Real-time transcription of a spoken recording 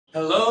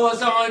Hello,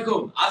 আসসালামু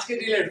আলাইকুম। আজকে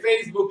ডিলের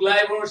ফেসবুক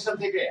লাইভ অনুষ্ঠান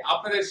থেকে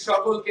আপনাদের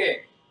সকলকে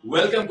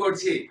ওয়েলকাম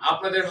করছি।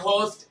 আপনাদের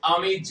হোস্ট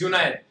আমি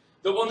জুনায়েদ।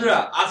 তো বন্ধুরা,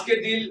 আজকে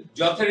ডিল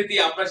যথারীতি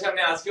আপনার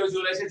সামনে আজকেও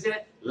চলে এসেছে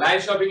লাইভ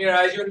শপিং এর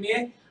আয়োজন নিয়ে।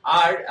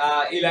 আর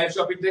এই লাইভ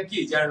শপিংটা কি,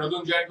 যারা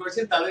নতুন জয়েন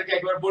করেছেন তাদেরকে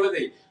একবার বলে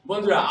দেই।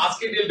 বন্ধুরা,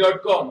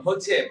 আজকেরডিল.com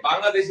হচ্ছে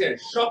বাংলাদেশের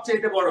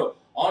সবচেয়ে বড়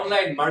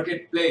অনলাইন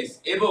মার্কেট প্লেস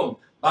এবং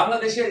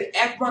বাংলাদেশের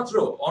একমাত্র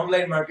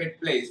অনলাইন মার্কেট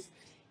প্লেস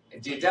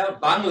যেটা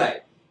বাংলায়।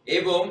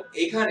 এবং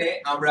এখানে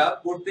আমরা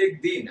প্রত্যেক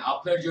দিন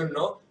আপনার জন্য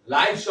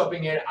লাইভ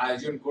শপিং এর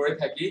আয়োজন করে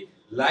থাকি।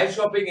 লাইভ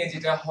শপিং এ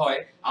যেটা হয়,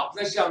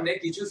 আপনার সামনে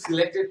কিছু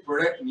সিলেক্টেড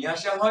প্রোডাক্ট নিয়ে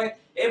আসা হয়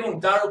এবং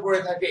তার উপরে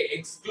থাকে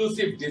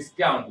এক্সক্লুসিভ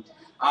ডিসকাউন্ট।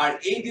 আর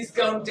এই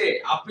ডিসকাউন্টে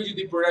আপনি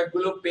যদি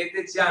প্রোডাক্টগুলো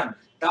পেতে চান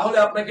তাহলে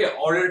আপনাকে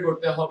অর্ডার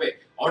করতে হবে।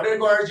 অর্ডার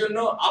করার জন্য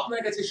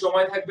আপনার কাছে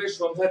সময় থাকবে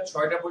সন্ধ্যা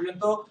 6টা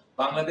পর্যন্ত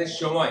বাংলাদেশ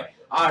সময়।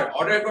 আর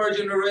অর্ডার করার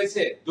জন্য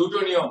রয়েছে দুটো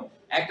নিয়ম,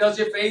 একটা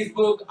হচ্ছে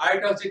ফেসবুক আর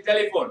একটা হচ্ছে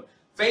টেলিফোন।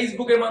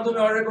 ফেসবুকের মাধ্যমে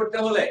অর্ডার করতে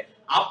হলে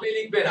আপনি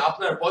লিখবেন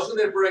আপনার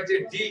পছন্দের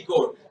প্রোডাক্টের ডিল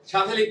কোড,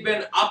 সাথে লিখবেন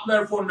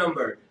আপনার ফোন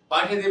নাম্বার,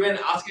 পাঠিয়ে দিবেন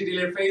আজকে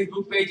ডিলের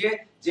ফেসবুক পেজে,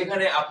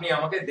 যেখানে আপনি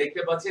আমাকে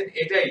দেখতে পাচ্ছেন।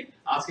 এটাই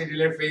আজকে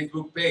ডিলের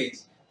ফেসবুক পেজ।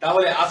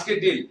 তাহলে আজকে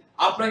ডিল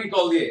আপনাকে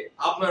কল দিয়ে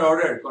আপনার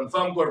অর্ডার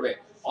কনফার্ম করবে,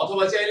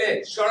 অথবা চাইলে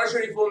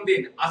সরাসরি ফোন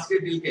দিন আজকের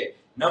ডিলকে।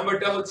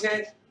 নাম্বারটা হচ্ছে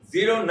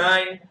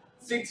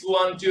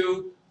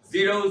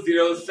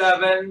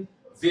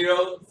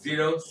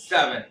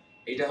 09612007007।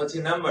 এটা হচ্ছে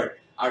নাম্বার।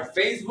 আর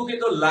ফেসবুকে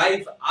তো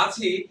লাইভ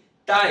আছি,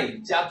 তাই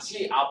চাচ্ছি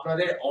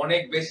আপনাদের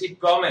অনেক বেশি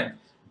কমেন্ট।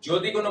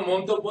 যদি কোনো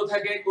মন্তব্য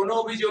থাকে, কোনো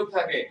অভিযোগ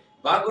থাকে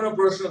বা কোনো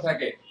প্রশ্ন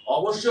থাকে,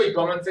 অবশ্যই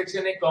কমেন্ট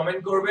সেকশনে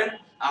কমেন্ট করবেন।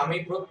 আমি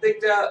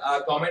প্রত্যেকটা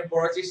কমেন্ট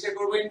পড়ার চেষ্টা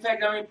করব।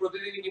 ইনফ্যাক্ট আমি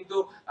প্রতিদিনই কিন্তু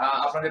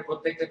আপনাদের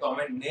প্রত্যেকটা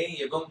কমেন্ট নেই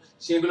এবং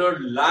সেগুলোর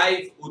লাইভ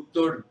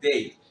উত্তর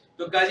দেই।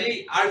 তো কাজেই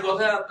আর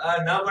কথা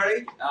না বাড়াই,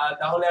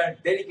 তাহলে আর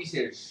দেরি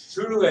কিসের,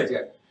 শুরু হয়ে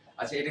যাক।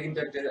 আচ্ছা, এটা কিন্তু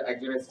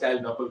একজনের স্টাইল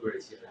নকল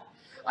করেছি।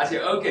 আচ্ছা,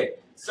 ওকে।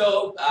 সো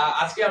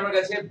আজকে আমার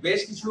কাছে বেশ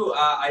কিছু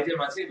আইটেম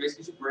আছে, বেশ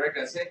কিছু প্রোডাক্ট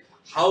আছে।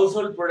 হাউস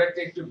হোল্ড প্রোডাক্ট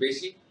একটু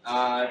বেশি,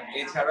 আর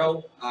এছাড়াও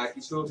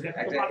কিছু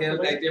একটা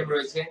হেলথ আইটেম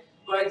রয়েছে।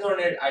 কয়েক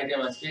ধরনের আইটেম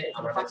আজকে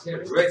আমার কাছে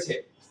রয়েছে।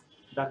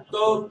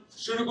 তো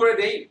শুরু করে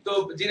দেই। তো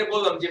যেটা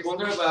বললাম যে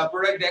বন্ধুরা,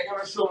 প্রোডাক্ট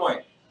দেখানোর সময়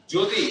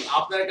যদি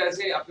আপনার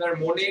কাছে আপনার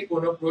মনে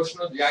কোনো প্রশ্ন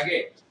জাগে,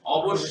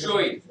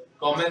 অবশ্যই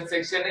কমেন্ট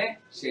সেকশনে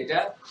সেটা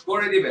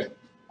করে দিবেন।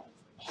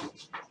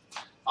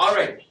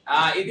 অলরাইট,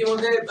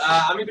 ইতিমধ্যে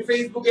আমি একটু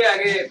ফেসবুকে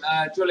আগে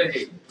চলে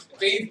যাই।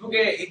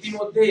 ফেসবুকে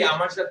ইতিমধ্যেই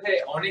আমার সাথে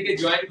অনেকে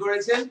জয়েন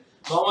করেছেন।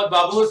 মোহাম্মদ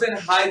বাবু হোসেন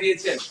হাই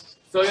দিয়েছেন।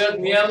 সৈয়দ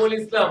নিয়ামুল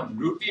ইসলাম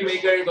রুটি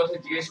মেকারের কথা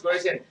জিজ্ঞেস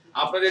করেছেন।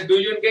 আপনাদের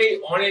দুইজনকেই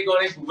অনেক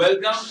অনেক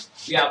ওয়েলকাম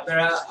যে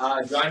আপনারা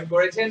জয়েন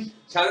করেছেন।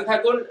 সাথে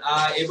থাকুন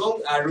এবং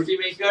রুটি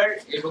মেকার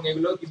এবং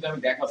এগুলো কিন্তু আমি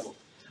দেখাবো।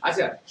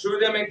 আচ্ছা,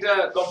 শুরুতে আমি একটা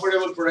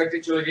কমফোর্টেবল প্রোডাক্টে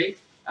চলে যাই।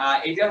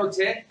 এটা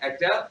হচ্ছে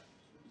একটা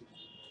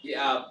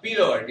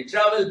পিলো, আর কি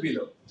ট্রাভেল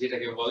পিলো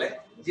যেটাকে বলে।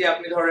 যে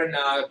আপনি ধরেন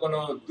কোনো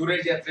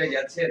দূরের যাত্রায়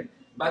যাচ্ছেন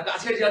বা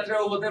কাছের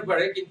যাত্রাও হতে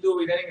পারে, কিন্তু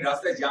ইদানিং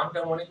রাস্তায় জ্যামটা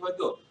অনেক হয়।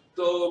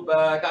 তো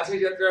কাছের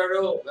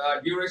যাত্রারও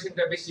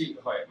ডিউরেশনটা বেশি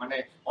হয়, মানে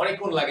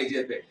অনেকক্ষণ লাগে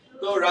যেতে।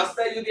 তো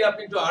রাস্তায় যদি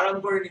আপনি একটু আরাম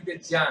করে নিতে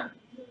চান,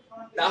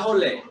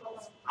 তাহলে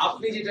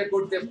আপনি যেটা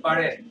করতে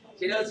পারেন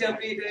সেটা হচ্ছে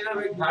আপনি এটা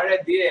এভাবে ঘাড়ে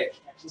দিয়ে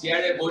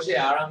চেয়ারে বসে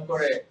আরাম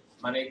করে,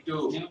 মানে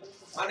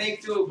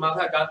একটু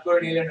মাথা কাত করে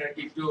নিলেন আর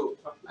কি, একটু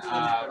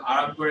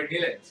আরাম করে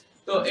নিলেন।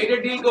 তো এটা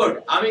ডিল কোড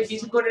আমি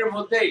কিছুক্ষণের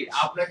মধ্যেই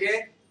আপনাকে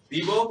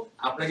দিব,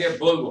 আপনাকে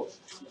বলবো।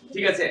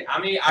 ঠিক আছে,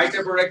 আমি আরেকটা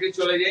প্রোডাক্টে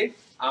চলে যাই।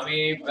 আমি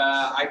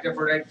আরেকটা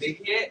প্রোডাক্ট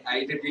দেখিয়ে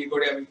এটা ডিল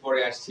করে আমি পরে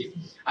আসছি।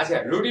 আচ্ছা,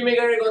 রুটি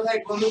মেকারের কথা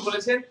এক বন্ধু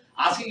বলেছেন।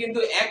 আজকে কিন্তু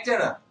একটা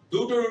না,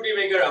 দুটো রুটি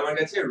মেকার আমার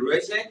কাছে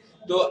রয়েছে।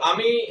 তো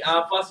আমি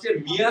ফার্স্টে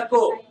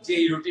মিয়াকো যে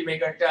রুটি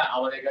মেকারটা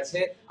আমাদের কাছে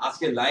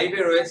আজকে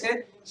লাইভে রয়েছে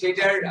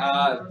সেটার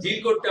ডিল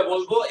কোডটা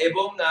বলবো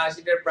এবং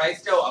সেটার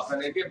প্রাইসটাও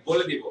আপনাদেরকে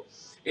বলে দিব।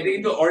 এটা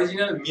কিন্তু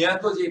অরিজিনাল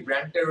মিয়াকো যে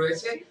ব্র্যান্ডটা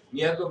রয়েছে,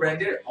 মিয়াকো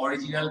ব্র্যান্ডের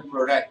অরিজিনাল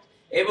প্রোডাক্ট।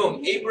 এবং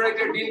এই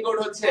প্রোডাক্টের ডিল কোড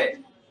হচ্ছে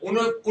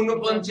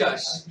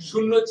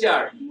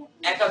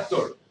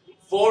 490471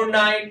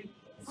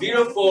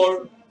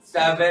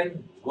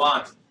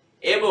 490471।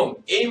 এবং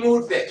এই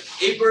মুহূর্তে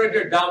এই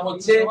প্রোডাক্টের দাম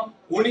হচ্ছে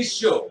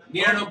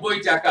 1999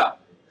 টাকা,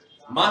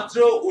 মাত্র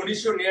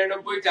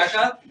 1999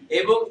 টাকা।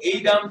 এবং এই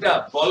দামটা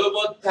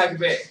বলবৎ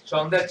থাকবে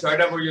সন্ধ্যা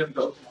 6টা পর্যন্ত।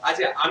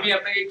 আচ্ছা, আমি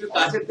আপনাকে একটু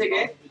কাছের থেকে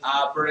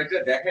প্রোডাক্টটা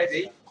দেখাই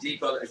দেই।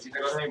 যেটা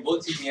কথা আমি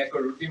বলছি, মিয়াকো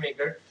রুটি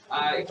মেকার।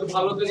 একটু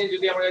ভালো করে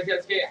যদি আমার কাছে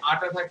আজকে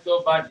আটা থাকতো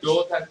বা ডো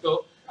থাকতো,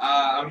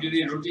 আমি যদি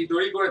রুটি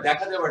তৈরি করে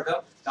দেখাতে পারতাম,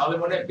 তাহলে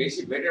মনে হয়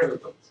বেশি বেটার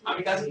হতো।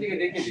 আমি কাছ থেকে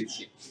দেখে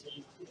দিচ্ছি।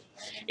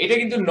 এটা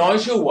কিন্তু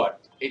 900 ওয়াট।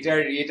 এটা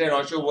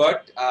 900 watt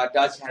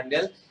touch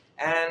handle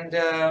and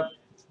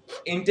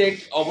intact,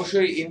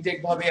 অবশ্যই ইনটেক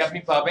ভাবে আপনি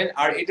পাবেন।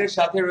 আর এটার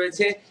সাথে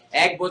রয়েছে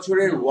 1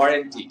 বছরের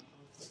ওয়ারেন্টি।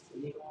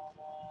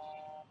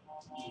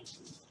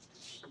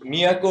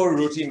 মিয়াকো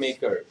রুটি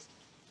মেকার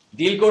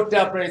ডিল কোডটা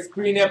আপনার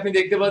স্ক্রিনে আপনি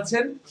দেখতে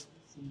পাচ্ছেন,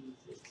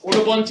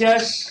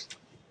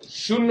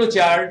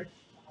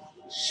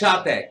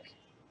 490471।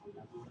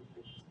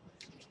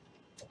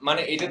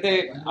 মানে এটাতে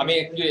আমি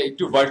একটু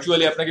একটু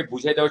ভার্চুয়ালি আপনাকে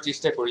বুঝাই দেওয়ার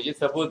চেষ্টা করি যে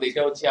সাপোজ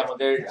এটা হচ্ছে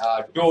আমাদের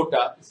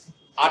ডোটা,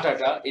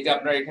 আটাটা, এটা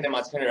আপনার এখানে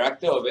মাঝখানে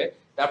রাখতে হবে,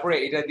 তারপরে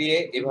এটা দিয়ে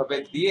এভাবে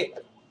দিয়ে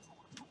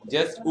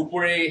জাস্ট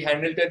উপরে এই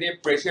হ্যান্ডেলটা দিয়ে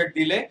প্রেসার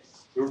দিলে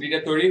রুটিটা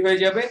তৈরি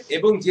হয়ে যাবে।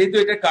 এবং যেহেতু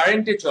এটা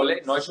কারেন্টে চলে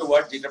 900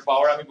 ওয়াট যেটা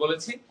পাওয়ার আমি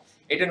বলেছি,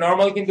 এটা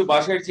নরমাল কিন্তু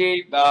বাসার যে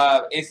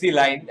এসি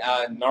লাইন,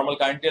 নরমাল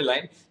কারেন্টের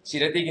লাইন,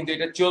 সেটাতেই কিন্তু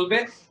এটা চলবে।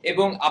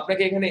 এবং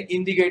আপনাকে এখানে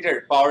ইন্ডিকেটর,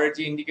 পাওয়ারের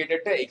যে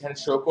ইন্ডিকেটরটা এখানে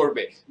শো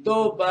করবে। তো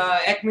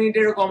 1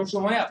 মিনিটেরও কম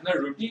সময়ে আপনার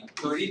রুটি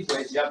তৈরি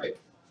হয়ে যাবে।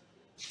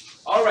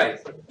 অলরাইট,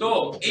 তো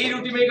এই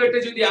রুটি মেকারটা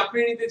যদি আপনি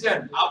নিতে চান,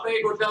 আপনাকে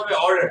করতে হবে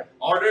অর্ডার।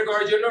 অর্ডার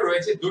করার জন্য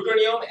রয়েছে দুটো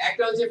নিয়ম,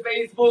 একটা হচ্ছে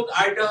ফেসবুক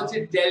আর একটা হচ্ছে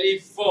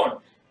টেলিফোন।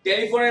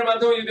 টেলিফোনের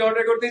মাধ্যমে যদি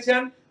অর্ডার করতে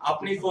চান,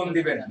 আপনি ফোন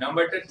দিবেন,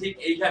 নাম্বারটা ঠিক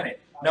এইখানে।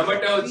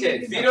 নাম্বারটা হচ্ছে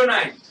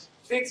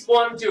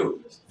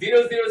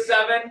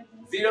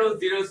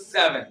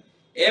 09612007007।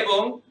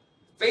 এবং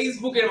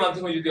ফেসবুকের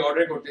মাধ্যমে যদি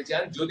অর্ডার করতে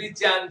চান, যদি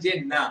চান যে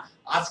না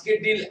আজকের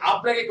ডিল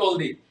আপনাকে কল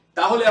দিই,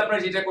 তাহলে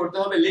আপনার যেটা করতে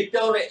হবে, লিখতে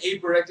হবে এই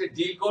প্রোডাক্টের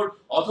ডিল কোড,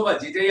 অথবা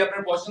যেটাই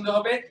আপনার পছন্দ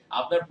হবে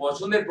আপনার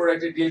পছন্দের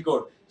প্রোডাক্টের ডিল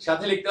কোড,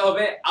 সাথে লিখতে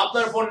হবে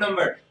আপনার ফোন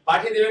নাম্বার,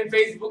 পাঠিয়ে দেবেন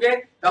ফেসবুকে।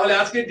 তাহলে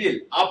আজকের ডিল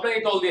আপনাকে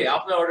কল দিয়ে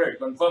আপনার অর্ডার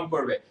কনফার্ম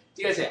করবে।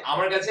 ঠিক আছে,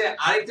 আমার কাছে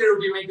আরেকটা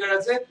রুটি মেকার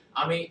আছে,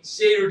 আমি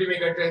সেই রুটি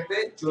মেকারটাতে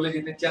চলে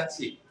যেতে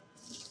চাচ্ছি।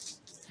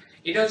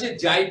 এটা হচ্ছে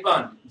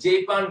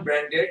জেপান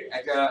ব্র্যান্ডের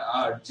একটা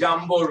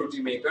জাম্বো রুটি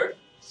মেকার,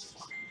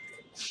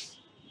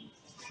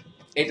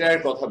 এটার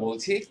কথা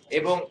বলছি।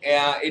 এবং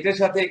এটার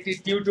সাথে একটি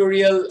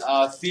টিউটোরিয়াল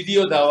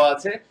সিডিও দেওয়া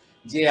আছে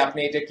যে আপনি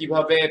এটা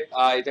কিভাবে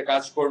এটা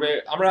কাজ করবে।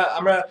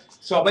 আমরা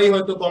সবাই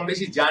হয়তো কম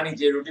বেশি জানি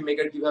যে রুটি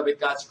মেকার কিভাবে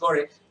কাজ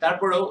করে,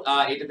 তারপরেও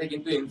এটাতে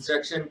কিন্তু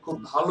ইনস্ট্রাকশন খুব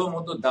ভালো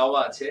মতো দেওয়া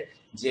আছে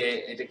যে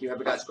এটা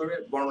কিভাবে কাজ করবে,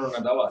 বর্ণনা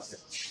দেওয়া আছে।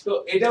 তো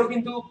এটাও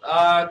কিন্তু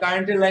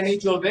কারেন্টের লাইনেই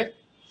চলবে,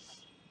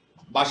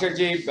 বাসার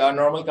যে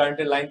নরমাল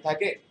কারেন্টের লাইন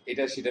থাকে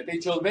এটা সেটাতেই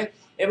চলবে।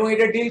 এবং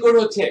এটা ডিল করে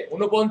হচ্ছে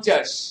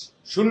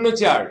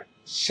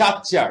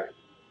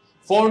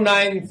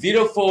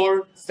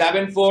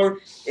 4904749474।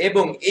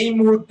 এবং এই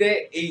মুহূর্তে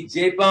এই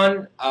জেপান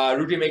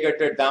রুটি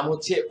মেকারটার দাম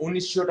হচ্ছে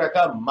 1900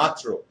 টাকা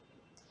মাত্র।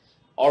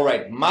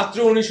 অলরাইট, মাত্র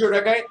 1900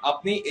 টাকায়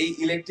আপনি এই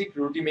ইলেকট্রিক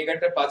রুটি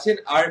মেকারটা পাচ্ছেন।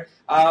 আর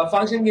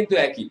ফাংশন কিন্তু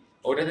একই,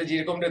 ওটাতে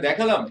যেরকমটা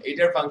দেখালাম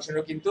এটার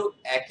ফাংশনও কিন্তু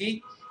একই।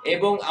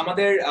 এবং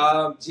আমাদের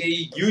যে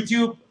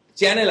ইউটিউব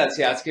চ্যানেল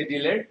আছে আজকে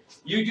ডিলের,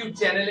 ইউটিউব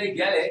চ্যানেলে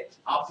গেলে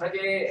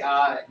আপনাকে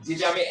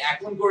যেটা আমি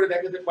এখন করে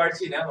দেখাতে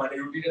পারছি না, মানে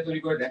রুটিটা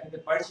তৈরি করে দেখাতে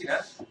পারছি না,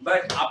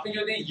 বাট আপনি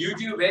যদি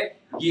ইউটিউবে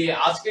গিয়ে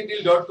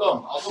ajkerdeal.com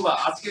অথবা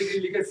আজকের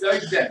ডিল লিখে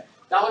সার্চ দেন,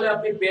 তাহলে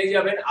আপনি পেয়ে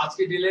যাবেন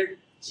আজকের ডিলের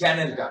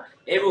চ্যানেলটা।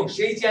 এবং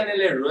সেই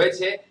চ্যানেলে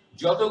রয়েছে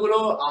যতগুলো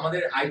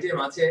আমাদের আইটেম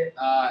আছে,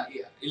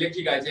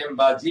 ইলেকট্রিক আইটেম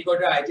বা যে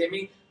কটা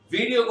আইটেমই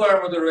ভিডিও করার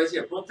মতো রয়েছে,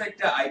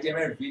 প্রত্যেকটা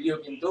আইটেমের ভিডিও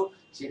কিন্তু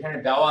সেখানে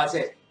দেওয়া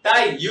আছে।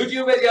 তাই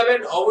ইউটিউবে যাবেন,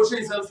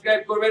 অবশ্যই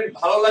সাবস্ক্রাইব করবেন,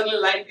 ভালো লাগলে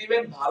লাইক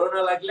দিবেন, ভালো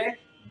না লাগলে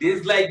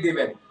ডিসলাইক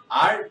দিবেন,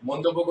 আর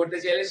মন্তব্য করতে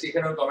চাইলে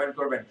সেখানেও কমেন্ট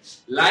করবেন।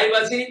 লাইভ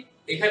আছি,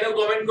 এখানেও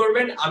কমেন্ট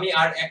করবেন। আমি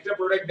আর একটা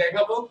প্রোডাক্ট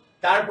দেখাবো,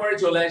 তারপরে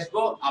চলে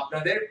আসবো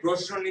আপনাদের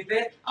প্রশ্ন নিতে,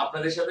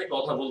 আপনাদের সাথে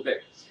কথা বলতে।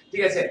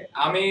 ঠিক আছে,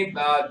 আমি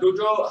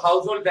দুটো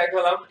হাউস হোল্ড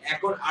দেখালাম,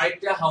 এখন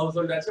আরেকটা হাউস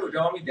হোল্ড আছে,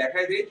 ওটাও আমি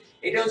দেখাই দিই।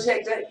 এটা হচ্ছে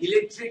একটা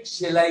ইলেকট্রিক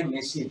সেলাই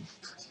মেশিন।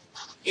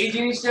 এই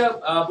জিনিসটা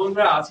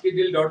বন্ধুরা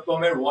ajkerdeal.com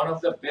এর one of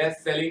the best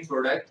selling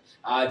product,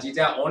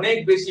 যেটা অনেক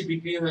বেশি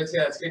বিক্রি হয়েছে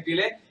আজকের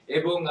ডিলে।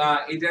 এবং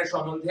এটার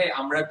সম্বন্ধে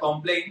আমরা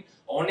কমপ্লেইন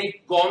অনেক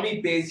কমই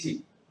পেয়েছি।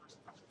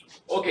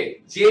 ওকে,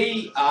 যেই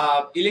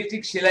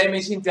ইলেকট্রিক সেলাই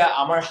মেশিনটা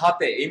আমার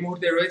হাতে এই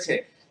মুহূর্তে রয়েছে,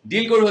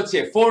 ডিল করে হচ্ছে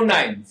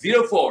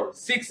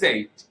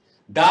 490468,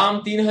 দাম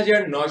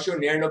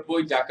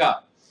 3999 টাকা।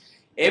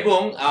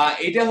 এবং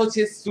এটা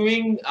হচ্ছে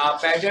সুইং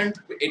প্যাটার্ন,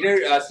 এটার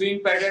সুইং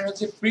প্যাটার্ন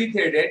হচ্ছে pre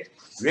threaded,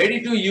 ready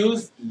to use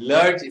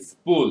large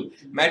spool.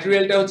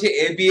 ম্যাটেরিয়ালটা হচ্ছে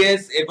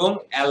এবিএস এবং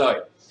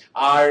অ্যালয়।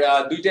 আর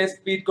দুইটা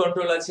স্পিড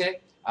কন্ট্রোল আছে,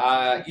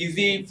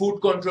 ইজি ফুড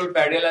কন্ট্রোল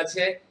প্যাডেল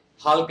আছে,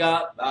 হালকা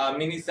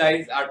মিনি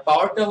সাইজ। আর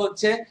পাওয়ারটা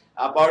হচ্ছে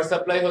পাওয়ার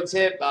সাপ্লাই হচ্ছে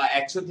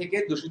 100 থেকে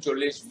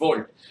 240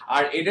 ভোল্ট।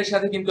 আর এটার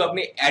সাথে কিন্তু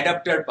আপনি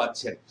অ্যাডাপ্টার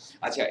পাচ্ছেন।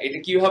 আচ্ছা, এটা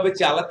কিভাবে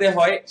চালাতে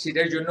হয়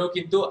সেটার জন্য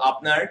কিন্তু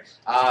আপনার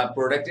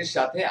প্রোডাক্টের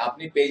সাথে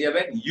আপনি পেয়ে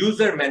যাবেন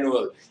ইউজার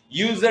ম্যানুয়াল।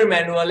 ইউজার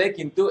ম্যানুয়ালে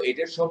কিন্তু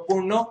এটার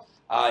সম্পূর্ণ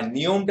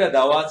নিয়মটা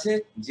দেওয়া আছে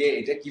যে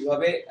এটা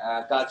কিভাবে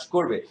কাজ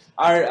করবে।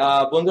 আর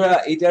বন্ধুরা,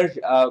 এটার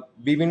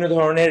বিভিন্ন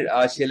ধরনের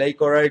সেলাই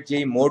করার যে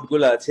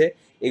মোডগুলো আছে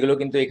এগুলো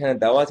কিন্তু এখানে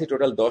দেওয়া আছে,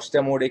 টোটাল 10টা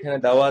মোড এখানে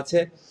দেওয়া আছে।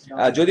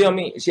 যদিও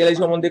আমি সেলাই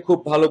সম্বন্ধে খুব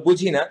ভালো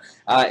বুঝি না,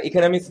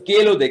 এখানে আমি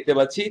স্কেলও দেখতে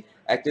পাচ্ছি,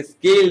 একটা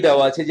স্কেল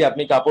দেওয়া আছে যে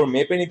আপনি কাপড়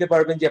মেপে নিতে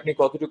পারবেন যে আপনি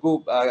কতটুকু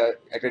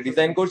একটা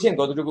ডিজাইন করছেন,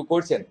 কতটুকু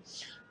করছেন।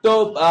 তো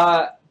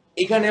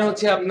এখানে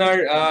হচ্ছে আপনার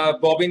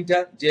ববিনটা,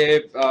 যে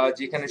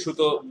যেখানে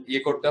সুতো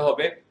ইয়ে করতে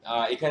হবে,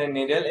 এখানে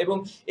নেডেল, এবং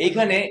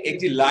এইখানে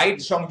একটি লাইট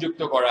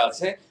সংযুক্ত করা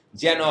আছে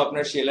যেন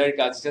আপনার সেলাইয়ের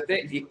কাজটাতে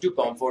একটু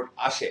কমফোর্ট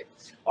আসে।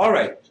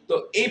 অলরাইট, তো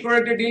এই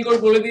প্রোডাক্টের ডিল কোড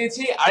বলে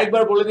দিয়েছি,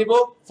 আরেকবার বলে দিব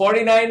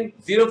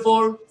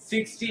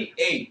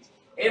 490468।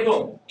 এবং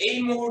এই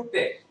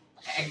মুহূর্তে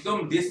একদম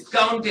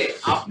ডিসকাউন্টে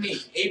আপনি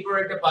এই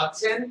প্রোডাক্টটা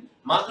পাচ্ছেন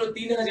মাত্র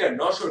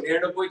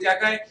 ৩৯৯৯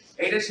 টাকায়।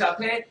 এটার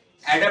সাথে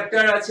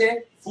অ্যাডাপ্টার আছে,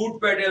 ফুড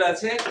প্যাডেল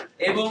আছে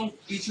এবং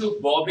কিছু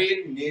ববিন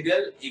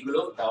নিডল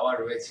এগুলো দেওয়া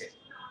রয়েছে।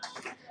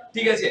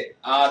 ঠিক আছে,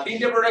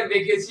 তিনটে প্রোডাক্ট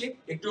দেখিয়েছি।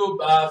 একটু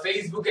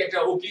ফেসবুকে একটা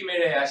উকি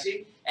মেরে আসি।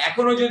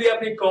 এখনো যদি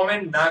আপনি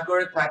কমেন্ট না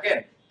করে থাকেন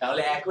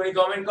তাহলে এখনই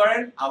কমেন্ট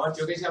করেন, আমার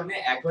চোখের সামনে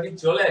এখনই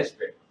চলে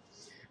আসবে।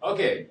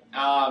 ওকে,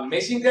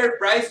 মেশিনটার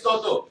প্রাইস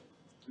কত?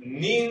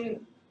 নিন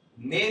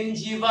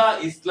নেনজিভা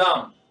ইসলাম,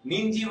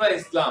 নিনজিভা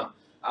ইসলাম,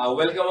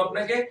 ওয়েলকাম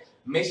আপনাকে।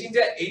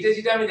 মেশিনটা এইটা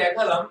যেটা আমি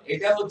দেখালাম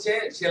এটা হচ্ছে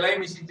সেলাই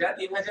মেশিনটা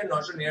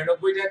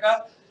 ৩৯৯৯ টাকা।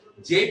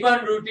 জেপান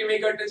রুটি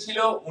মেকারটা ছিল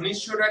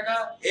 ১৯০০ টাকা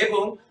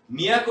এবং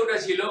মিয়াকোটা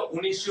ছিল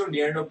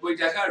 ১৯৯৯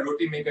 টাকা,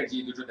 রুটি মেকার যে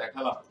দুটো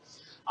দেখালাম।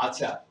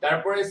 আচ্ছা,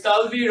 তারপরে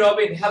সালভি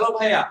রবিন, হ্যালো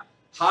ভাইয়া।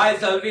 হাই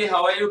সালভি,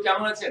 হাউ আর ইউ,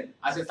 কেমন আছেন?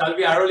 আচ্ছা,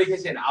 সালভি আরো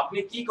লিখেছেন আপনি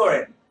কি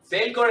করেন?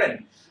 সেল করেন?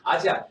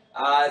 আচ্ছা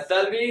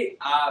সালভি,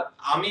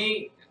 আমি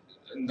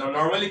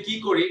নরমালি কি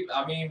করি,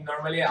 আমি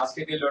নরমালি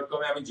ajkerdeal.com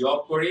এ আমি জব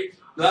করি,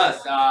 প্লাস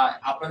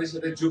আপনাদের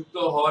সাথে যুক্ত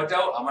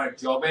হওয়াটাও আমার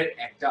জবের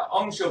একটা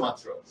অংশ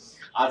মাত্র।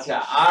 আচ্ছা,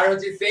 আর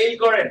হচ্ছে সেল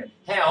করেন?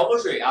 হ্যাঁ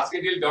অবশ্যই,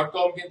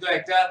 ajkerdeal.com কিন্তু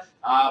একটা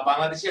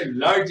বাংলাদেশের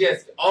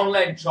লার্জেস্ট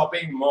অনলাইন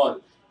শপিং মল,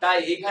 তাই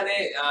এখানে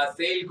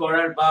সেল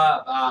করার বা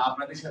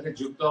আপনাদের সাথে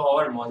যুক্ত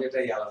হওয়ার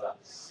মজাটাই আলাদা।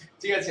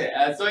 ঠিক আছে,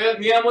 সৈয়দ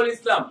নিয়ামুল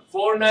ইসলাম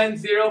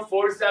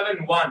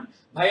 490471,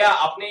 ভাইয়া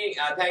আপনি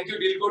থ্যাংক ইউ,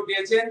 ডিল কোড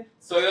দিয়েছেন।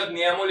 সৈয়দ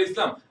নিয়ামুল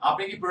ইসলাম,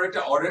 আপনি কি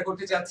প্রোডাক্টটা অর্ডার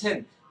করতে চাচ্ছেন?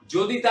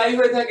 যদি তাই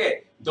হয়ে থাকে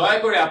দয়া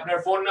করে আপনার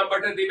ফোন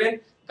নাম্বারটা দিবেন,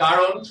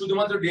 কারণ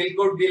শুধুমাত্র ডিল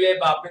কোড দিলে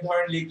বা আপনি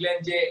ধরেন লিখলেন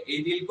যে এই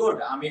ডিল কোড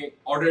আমি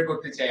অর্ডার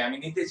করতে চাই, আমি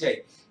নিতে চাই,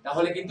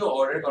 তাহলে কিন্তু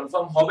অর্ডার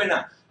কনফার্ম হবে না।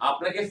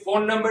 আপনাকে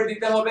ফোন নাম্বার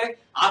দিতে হবে।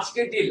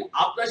 আজকের ডিল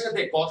আপনার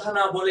সাথে কথা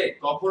না বলে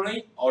কখনোই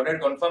অর্ডার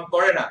কনফার্ম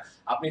করে না।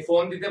 আপনি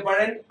ফোন দিতে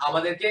পারেন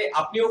আমাদেরকে,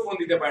 আপনিও ফোন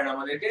দিতে পারেন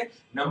আমাদেরকে।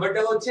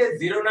 নাম্বারটা হচ্ছে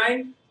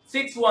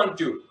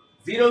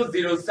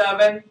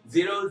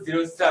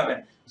 09612007007।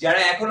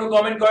 যারা এখনো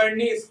কমেন্ট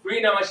করেননি,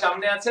 স্ক্রিন আমার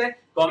সামনে আছে,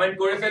 কমেন্ট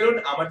করে ফেলুন,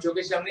 আমার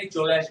চোখের সামনেই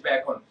চলে আসবে।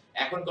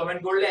 এখন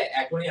কমেন্ট করলে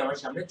এখনই আমার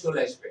সামনে চলে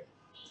আসবে।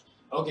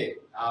 ওকে,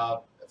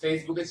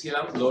 ফেসবুকে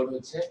ছিলাম, লোড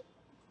হচ্ছে।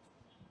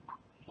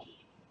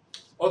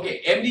 ওকে,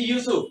 এমডি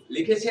ইউসুফ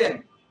লিখেছেন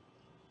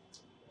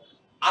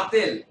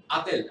আতেল,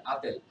 আতেল,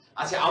 আতেল।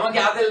 আচ্ছা, আমাকে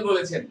আতেল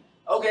বলেছেন।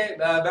 ওকে,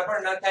 ব্যাপার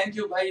না, থ্যাংক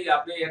ইউ ভাই,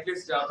 আপনি এট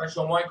লিস্ট আপনার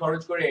সময়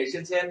খরচ করে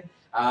এসেছেন,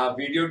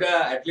 ভিডিওটা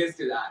এট লিস্ট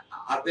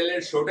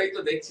আতেলের শোটাই তো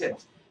দেখছেন।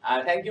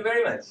 Thank you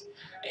very much.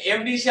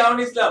 MD Shaon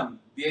ইসলাম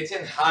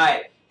দিয়েছেন হাই,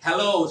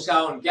 হ্যালো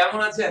শাওন, কেমন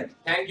আছেন?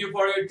 Thank you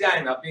for your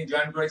time, আপনি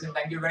জয়েন করেছেন,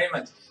 thank you very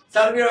much.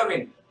 সালভি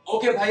Robin,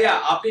 ওকে ভাইয়া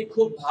আপনি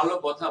খুব ভালো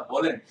কথা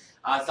বলেন।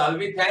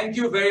 সালভি, থ্যাংক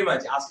ইউ ভেরি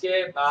মাচ। আজকে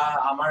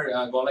আমার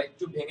গলা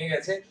একটু ভেঙে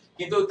গেছে,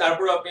 কিন্তু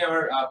তারপর আপনি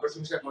আমার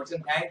প্রশংসা করছেন,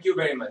 thank you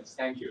very much,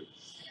 thank you.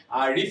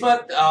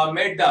 Rifat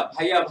মেডদা,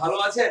 ভাইয়া ভালো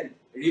আছেন?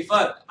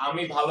 রিফাত,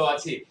 আমি ভালো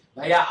আছি।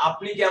 ভাইয়া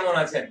আপনি কেমন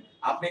আছেন?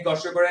 আপনি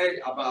কষ্ট করে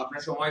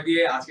আপনার সময়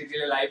দিয়ে আজকে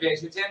দিলে লাইভে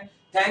এসেছেন,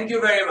 থ্যাংক ইউ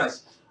ভেরি মাচ।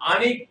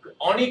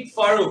 অনিক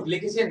ফারুক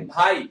লিখেছেন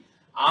ভাই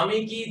আমি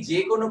কি যে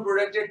কোনো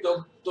প্রোডাক্টের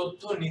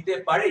তথ্য নিতে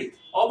পারি?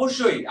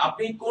 অবশ্যই,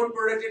 আপনি কোন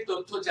প্রোডাক্টের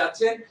তথ্য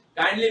চাচ্ছেন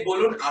কাইন্ডলি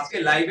বলুন। আজকে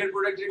লাইভের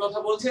প্রোডাক্টের কথা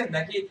বলছেন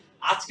নাকি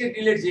আজকে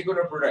ডিলের যে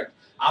কোনো প্রোডাক্ট?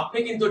 আপনি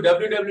কিন্তু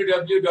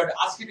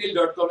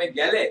www.ajkerdeal.com এ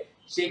গেলে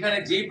সেখানে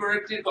যেই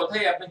প্রোডাক্টের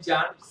কথাই আপনি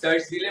চান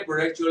সার্চ দিলে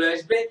প্রোডাক্ট চলে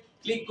আসবে,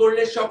 ক্লিক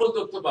করলে সকল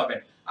তথ্য পাবেন।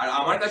 আর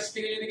আমার কাছ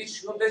থেকে যদি কিছু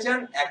শুনতে চান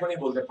এখনই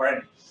বলতে পারেন।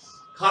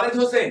 খালেদ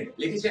হোসেন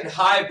লিখেছেন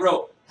hi bro,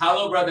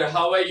 hello brother,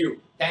 how are you,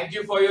 thank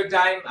you for your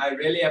time, I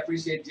really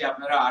appreciate যে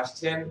আপনারা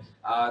আসছেন,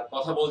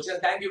 কথা বলছেন,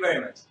 থ্যাংক ইউ ভেরি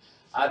মাচ।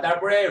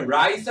 তারপরে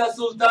Raisa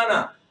Sultana,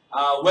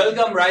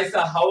 welcome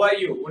Raisa, how are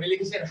you, উনি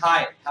লিখেছেন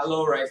হাই, হ্যালো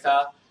রাইসা,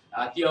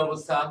 কি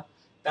অবস্থা?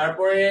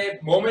 তারপরে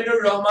মোমিনুর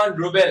রহমান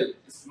রুবেল,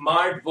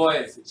 স্মার্ট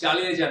ভয়েস,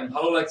 চালিয়ে যান,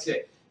 ভালো লাগছে,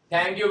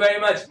 thank you very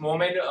much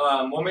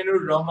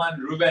Mominur Rahman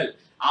Rubel,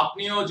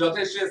 আপনিও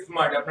যথেষ্ট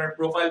স্মার্ট, আপনার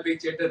প্রোফাইল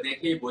পিকচারটা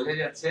দেখেই বোঝা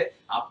যাচ্ছে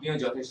আপনিও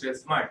যথেষ্ট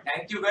smart,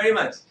 thank you very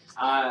much.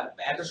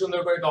 এত সুন্দর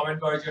করে কমেন্ট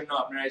করার জন্য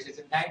আপনারা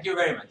এসেছেন, থ্যাংক ইউ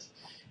ভেরি মাচ।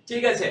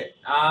 ঠিক আছে,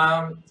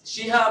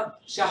 শিহাব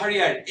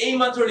শাহরিয়ার এই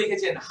মাত্র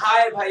লিখেছেন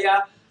হাই ভাইয়া,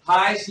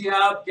 হাই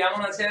শিহাব,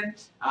 কেমন আছেন,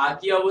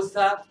 কি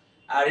অবস্থা?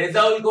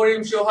 রেজাউল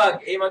করিম সোহাগ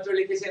এই মাত্র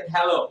লিখেছেন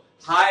hello,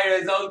 high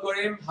Rezaul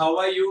Karim, how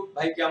are you,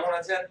 ভাই কেমন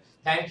আছেন?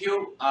 থ্যাংক ইউ,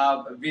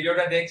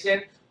 ভিডিওটা দেখছেন।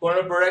 কোন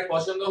প্রোডাক্ট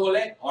পছন্দ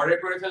হলে অর্ডার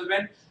করে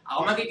ফেলবেন,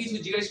 আমাকে কিছু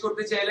জিজ্ঞেস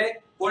করতে চাইলে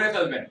করে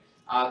ফেলবেন,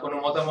 কোনো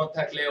মতামত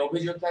থাকলে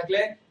অভিযোগ থাকলে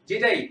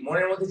যেটাই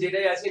মনের মধ্যে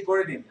যেটাই আছে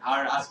করে দিন।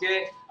 আর আজকে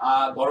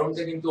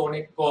গরমটা কিন্তু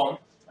অনেক কম,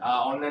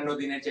 অন্যান্য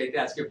দিনের চাইতে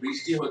আজকে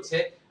বৃষ্টি হচ্ছে,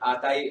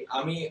 তাই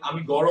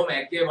আমি গরম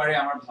একেবারে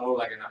আমার ভালো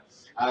লাগে না।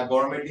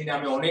 গরমের দিনে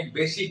আমি অনেক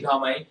বেশি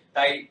ঘামাই,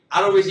 তাই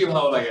আরো বেশি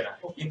ভালো লাগে না।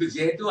 কিন্তু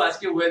যেহেতু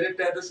আজকে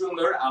ওয়েদারটা এত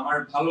সুন্দর আমার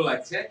ভালো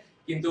লাগছে,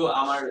 কিন্তু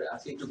আমার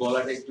আজকে একটু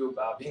গলাটা একটু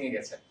ভেঙে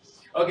গেছে।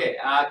 ওকে,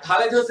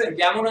 খালেদ হোসেন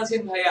কেমন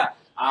আছেন ভাইয়া?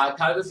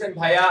 খালেদ হোসেন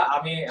ভাইয়া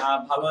আমি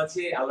ভালো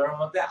আছি আল্লাহর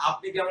রহমতে,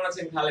 আপনি কেমন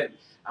আছেন খালেদ?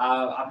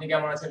 আপনি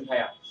কেমন আছেন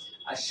ভাইয়া?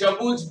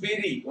 সবুজ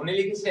বিড়ি উনি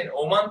লিখেছেন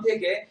ওমান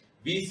থেকে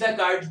ভিসা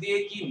কার্ড দিয়ে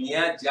কি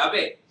নেওয়া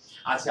যাবে?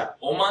 আচ্ছা,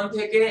 ওমান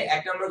থেকে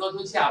এক নম্বর কথা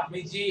হচ্ছে আপনি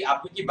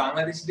কি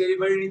বাংলাদেশি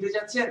ডেলিভারি নিতে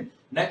চাচ্ছেন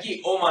নাকি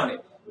ওমানে?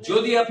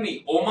 যদি আপনি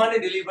ওমানে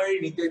ডেলিভারি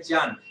নিতে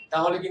চান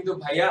তাহলে কিন্তু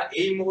ভাইয়া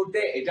এই মুহূর্তে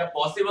এটা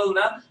পসিবল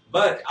না,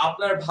 বাট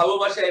আপনার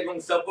ভালোবাসা এবং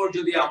সাপোর্ট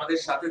যদি আমাদের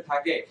সাথে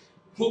থাকে,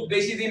 খুব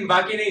বেশি দিন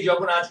বাকি নেই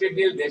যখন আজকের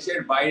ডিল দেশের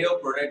বাইরেও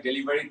প্রোডাক্ট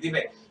ডেলিভারি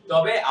দিবে,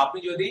 তবে আপনি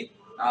যদি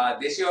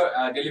দেশে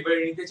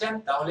ডেলিভারি নিতে চান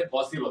তাহলে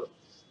পসিবল।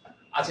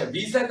 আচ্ছা,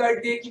 ভিসা কার্ড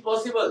দিয়ে কি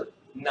পসিবল?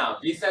 না,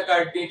 ভিসা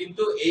কার্ড দিয়ে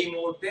কিন্তু এই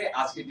মুহূর্তে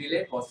আজকে দিলে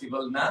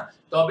পসিবল না,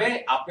 তবে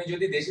আপনি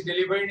যদি দেশে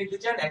ডেলিভারি নিতে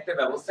চান একটা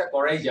ব্যবস্থা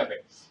করাই যাবে।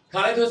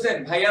 খালেদ হোসেন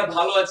ভাইয়া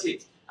ভালো আছি,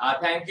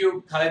 থ্যাংক ইউ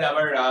খালেদ,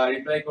 আবার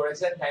রিপ্লাই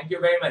করেছেন, থ্যাংক ইউ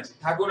ভেরি মাচ।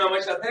 থাকুন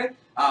আমার সাথে,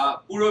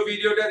 পুরো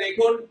ভিডিওটা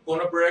দেখুন, কোন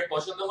প্রোডাক্ট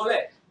পছন্দ হলে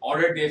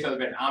অর্ডার দিয়ে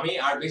ফেলবেন। আমি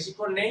আর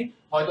বেশিক্ষণ নেই,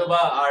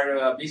 হয়তোবা আর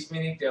 20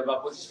 মিনিট বা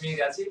 25 মিনিট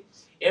আছি।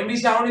 এমডি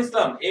শাহুল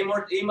ইসলাম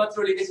এই মাত্র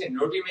লিখেছেন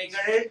রুটি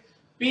মেকারের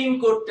পিন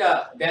কোডটা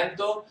দেন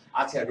তো।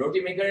 আচ্ছা, রুটি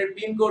মেকারের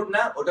পিন কোড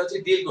না, ওটা হচ্ছে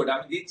ডিল কোড,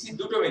 আমি দিচ্ছি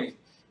 2 মিনিট।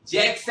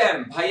 জ্যাকস্যাম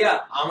ভাইয়া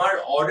আমার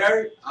অর্ডার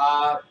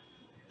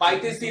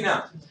পাইতেছি না।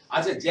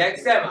 আচ্ছা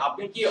জ্যাকস্যাম,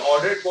 আপনি কি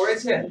অর্ডার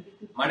করেছেন,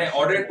 মানে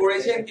অর্ডার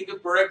করেছেন কিন্তু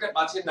প্রোডাক্টটা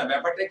পাচ্ছেন না,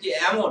 ব্যাপারটা কি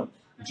এমন?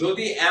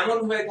 যদি এমন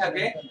হয়ে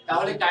থাকে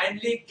তাহলে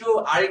কাইন্ডলি একটু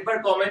আরেকবার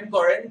কমেন্ট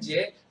করেন যে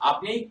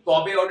আপনি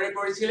কবে অর্ডার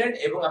করেছিলেন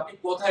এবং আপনি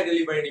কোথায়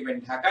ডেলিভারি নেবেন,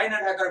 ঢাকায় না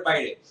ঢাকার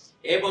বাইরে,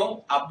 এবং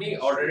আপনি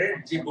অর্ডারের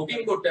যে বুকিং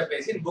কোডটা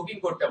পেয়েছেন বুকিং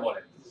কোডটা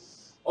বলেন।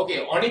 ওকে,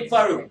 অনিক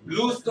ফারুক,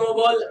 ব্লু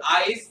স্নোবল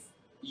আইস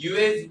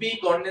ইউএসবি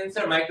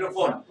কন্ডেন্সার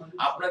মাইক্রোফোন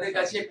আপনাদের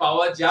কাছে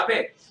পাওয়া যাবে?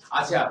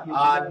 আচ্ছা,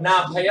 না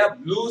ভাইয়া,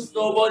 ব্লু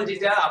স্নোবল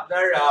যেটা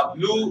আপনার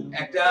ব্লু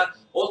একটা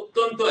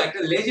অত্যন্ত একটা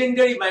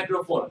লেজেন্ডারি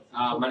মাইক্রোফোন,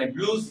 মানে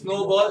ব্লু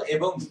স্নোবল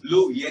এবং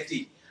ব্লু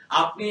ইয়েটি,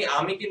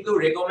 আমি কিন্তু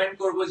রেকমেন্ড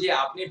করব যে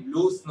আপনি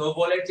ব্লু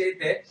স্নোবলের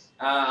চাইতে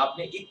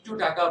আপনি একটু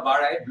টাকা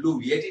বাড়ায় ব্লু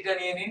ইয়েটিটা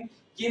নিয়ে নিন,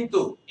 কিন্তু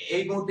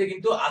এই মুহূর্তে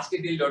কিন্তু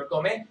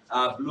ajkerdeal.com এ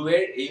ব্লু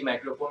এর এই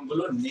মাইক্রোফোন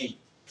গুলো নেই।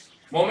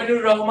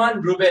 মোমিনুর রহমান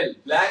রুবেল,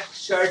 ব্ল্যাক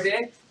শার্টে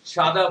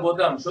সাদা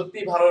বোতাম, সত্যি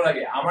ভালো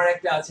লাগে, আমার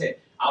একটা আছে,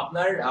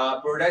 আপনার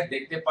প্রোডাক্ট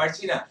দেখতে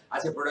পারছি না।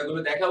 আচ্ছা, প্রোডাক্ট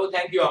গুলো দেখাবো,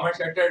 থ্যাংক ইউ, আমার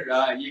শার্টটার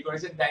ইয়ে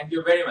করেছেন, থ্যাংক ইউ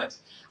ভেরি মাচ।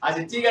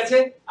 আচ্ছা ঠিক আছে,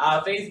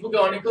 ফেসবুকে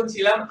অনেকক্ষণ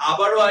ছিলাম,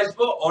 আবারও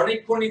আসবো,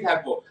 অনেকক্ষণই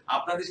থাকবো,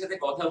 আপনাদের সাথে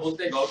কথা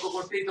বলতে গল্প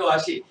করতেই তো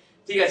আসি।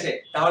 ঠিক আছে,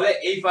 তাহলে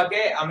এই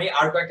ফাঁকে আমি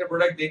আর কয়েকটা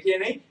প্রোডাক্ট দেখিয়ে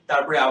নেই,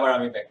 তারপরে আবার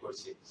আমি ব্যাক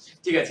করছি।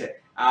 ঠিক আছে,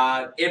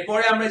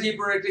 এরপরে আমরা যে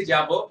প্রোডাক্টে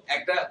যাব,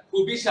 একটা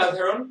খুবই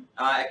সাধারণ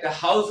একটা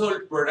হাউস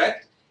হোল্ড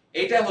প্রোডাক্ট,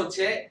 এটা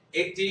হচ্ছে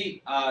একটি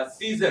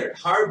সিজার,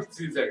 হার্ব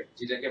সিজার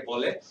যেটাকে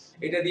বলে,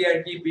 এটা দিয়ে আর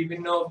কি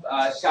বিভিন্ন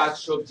শাক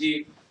সবজি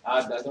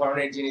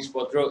ধরনের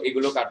জিনিসপত্র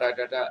এগুলো কাটা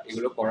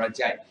এগুলো করা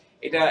যায়।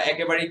 এটা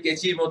একেবারে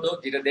কেচির মতো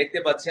যেটা দেখতে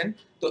পাচ্ছেন।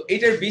 তো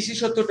এটার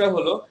বিশেষত্বটা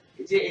হলো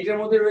যে এটার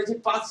মধ্যে রয়েছে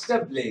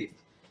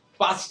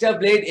 5টা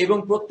ব্লেড এবং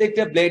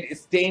প্রত্যেকটা ব্লেড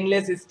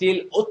স্টেইনলেস স্টিল,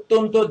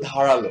 অত্যন্ত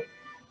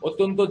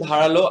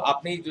ধারালো।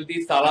 আপনি যদি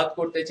সালাদ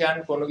করতে চান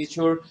কোনো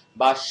কিছুর,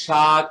 বা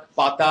শাক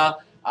পাতা,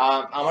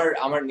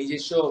 আমার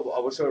নিজস্ব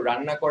অবশ্য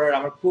রান্না করার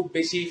আমার খুব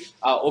বেশি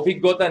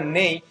অভিজ্ঞতা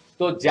নেই,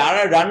 তো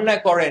যারা রান্না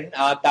করেন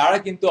তারা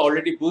কিন্তু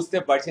অলরেডি বুঝতে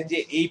পারছেন যে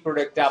এই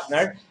প্রোডাক্টটা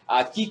আপনার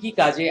কি কি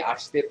কাজে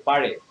আসতে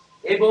পারে।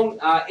 এবং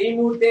এই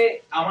মুহূর্তে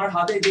আমার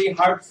হাতে যে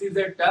হার্ব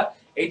সিজারটা,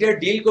 এটার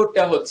ডিল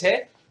কোডটা হচ্ছে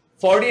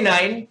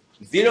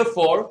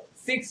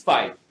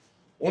 490465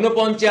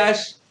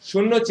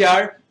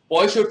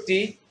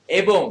 490465,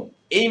 এবং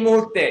এই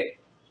মুহূর্তে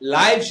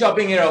লাইভ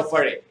শপিং এর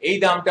অফারে এই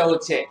দামটা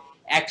হচ্ছে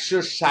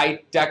 160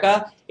 টাকা।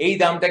 এই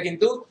দামটা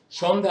কিন্তু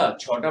সন্ধ্যা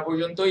 6টা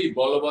পর্যন্তই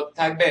বলবৎ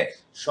থাকবে,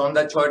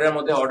 সন্ধ্যা 6টার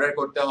মধ্যে অর্ডার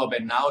করতে হবে,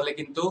 না হলে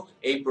কিন্তু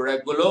এই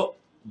প্রোডাক্টগুলো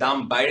দাম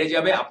বাইরে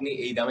যাবে, আপনি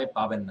এই দামে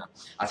পাবেন না।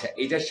 আচ্ছা,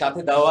 এটার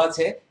সাথে দেওয়া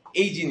আছে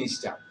এই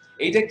জিনিসটা,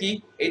 এটা কি?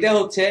 এটা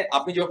হচ্ছে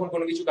আপনি যখন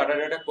কোনো কিছু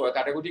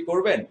কাটাকুটি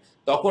করবেন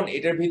তখন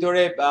এটার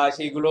ভিতরে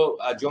সেইগুলো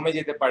জমে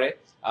যেতে পারে,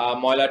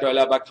 ময়লা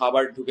টয়লা বা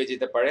খাবার ঢুকে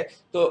যেতে পারে,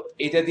 তো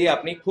এটা দিয়ে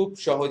আপনি খুব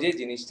সহজে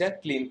জিনিসটা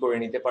ক্লিন করে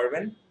নিতে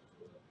পারবেন,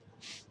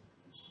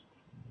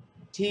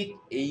 ঠিক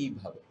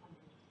এইভাবে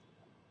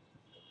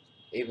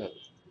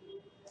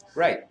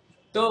রাইট।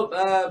 তো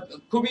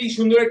খুবই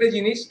সুন্দর একটা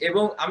জিনিস,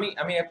 এবং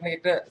আমি আপনাকে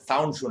একটা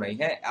সাউন্ড শোনাই।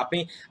 হ্যাঁ,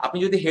 আপনি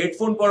যদি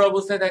হেডফোন পরা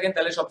অবস্থায় থাকেন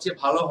তাহলে সবচেয়ে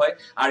ভালো হয়,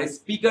 আর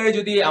স্পিকারে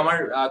যদি আমার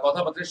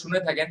কথাবার্তা শুনে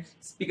থাকেন,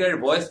 স্পিকারের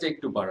ভয়েসটা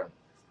একটু বাড়ান।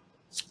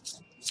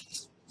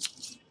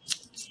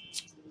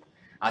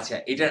 আচ্ছা,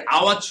 এটার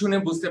আওয়াজ শুনে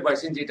বুঝতে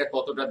পারছেন যে এটা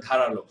কতটা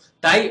ধারালো,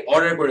 তাই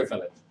অর্ডার করে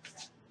ফেলেন।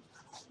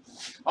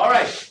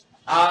 অলরাইট,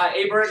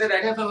 এই প্রোডাক্টটা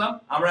দেখা ফেললাম,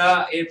 আমরা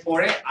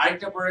এরপরে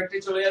আরেকটা প্রোডাক্টে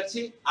চলে যাচ্ছি,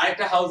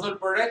 আরেকটা হাউসহোল্ড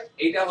প্রোডাক্ট,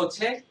 এটা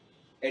হচ্ছে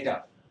এটা।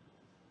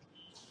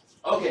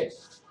 ওকে,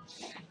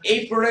 এই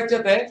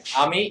প্রোডাক্টটাতে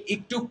আমি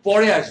একটু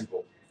পরে আসব।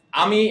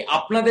 আমি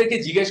আপনাদেরকে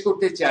জিজ্ঞেস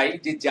করতে চাই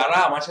যে যারা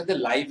আমার সাথে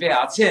লাইভে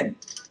আছেন,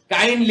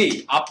 কাইন্ডলি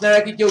আপনারা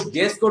কি কেউ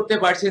গেস করতে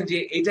পারছেন যে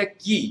এটা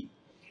কি,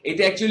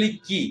 এটা অ্যাকচুয়ালি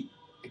কি?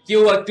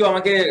 কেউ একটু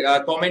আমাকে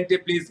কমেন্টে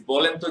প্লিজ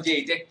বলেন তো যে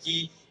এটা কি,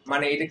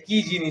 মানে এটা কি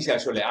জিনিস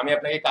আসলে। আমি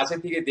আপনাকে কাছে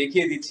থেকে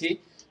দেখিয়ে দিচ্ছি,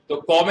 তো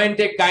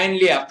কমেন্টে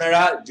কাইন্ডলি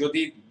আপনারা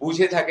যদি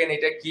বুঝে থাকেন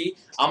এটা কি,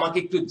 আমাকে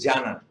একটু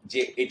জানান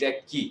যে এটা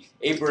কি।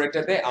 এই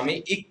প্রোডাক্টটাতে আমি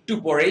একটু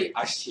পরেই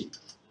আসছি।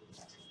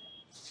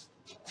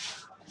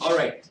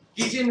 অলরাইট,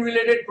 কিচেন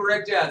রিলেটেড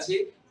প্রোডাক্টে আছে।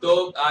 তো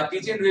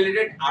কিচেন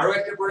রিলেটেড আরো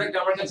একটা প্রোডাক্ট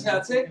আমার কাছে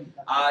আছে,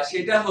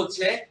 সেটা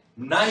হচ্ছে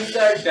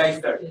নাইসার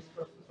ডাইসার।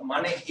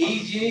 মানে এই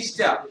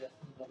জিনিসটা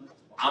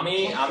আমি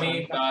আমি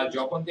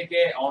যখন থেকে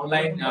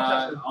অনলাইন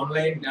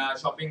অনলাইন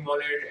শপিং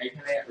মলের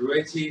এখানে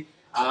রয়েছি,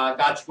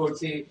 কাজ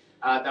করছি,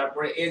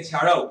 তারপরে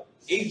এছাড়াও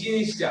এই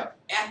জিনিসটা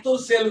এত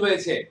সেল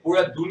হয়েছে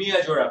পুরো দুনিয়া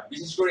জোড়া,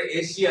 বিশেষ করে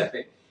এশিয়াতে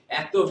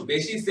এত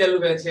বেশি সেল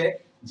হয়েছে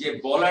যে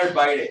বলার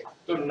বাইরে।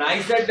 তো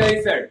নাইসার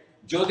ডাইসার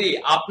যদি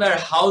আপনার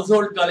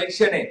হাউসহোল্ড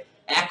কালেকশনে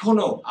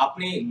এখনো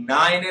আপনি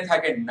না এনে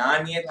থাকেন, না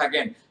নিয়ে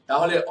থাকেন,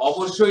 তাহলে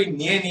অবশ্যই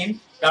নিয়ে নিন,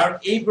 কারণ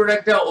এই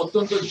প্রোডাক্টটা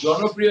অত্যন্ত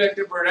জনপ্রিয়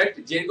একটা প্রোডাক্ট,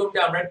 যেরকমটা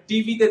আমরা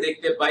টিভিতে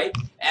দেখতে পাই,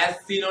 অ্যাজ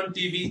সিন অন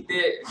টিভিতে,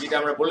 যেটা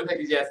আমরা বলে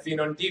থাকি যে অ্যাজ সিন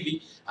অন টিভি,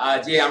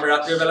 যে আমরা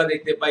রাত্রেবেলা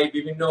দেখতে পাই,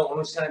 বিভিন্ন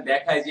অনুষ্ঠানে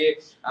দেখায় যে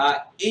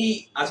এই,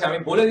 আচ্ছা আমি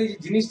বলে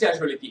দিই জিনিসটা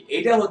আসলে কি।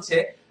 এটা হচ্ছে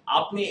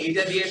আপনি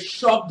এটা দিয়ে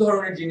সব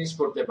ধরনের জিনিস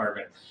করতে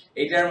পারবেন।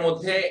 এটার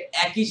মধ্যে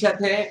একই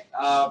সাথে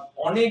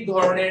অনেক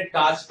ধরনের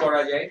কাজ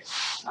করা যায়,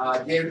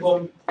 যেরকম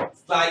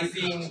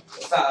স্লাইসিং,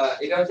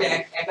 এটা হচ্ছে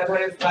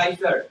একাধারে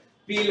স্লাইসার,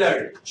 পিলার,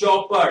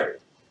 চপার,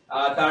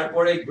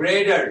 তারপরে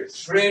গ্রেডার,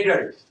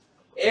 শ্রেডার,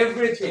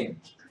 এভরিথিং।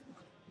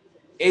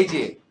 এই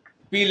যে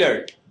পিলার,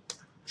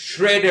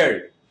 শ্রেডার,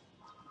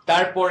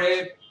 তারপরে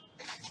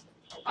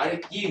আরে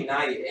কি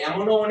নাই,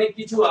 এমনও অনেক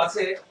কিছু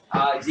আছে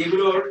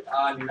যেগুলোর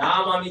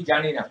নাম আমি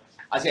জানি না।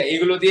 আচ্ছা,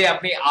 এগুলো দিয়ে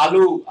আপনি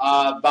আলু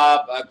বা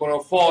কোনো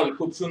ফল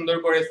খুব সুন্দর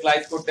করে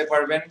স্লাইস করতে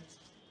পারবেন।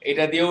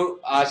 এটা দিয়েও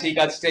সেই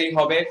কাজটাই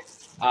হবে।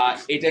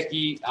 এটা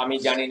কি আমি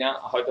জানি না,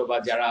 হয়তো বা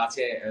যারা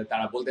আছে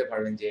তারা বলতে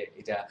পারবেন যে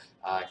এটা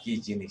কি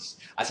জিনিস।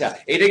 আচ্ছা,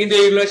 এটা কিন্তু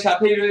এগুলোর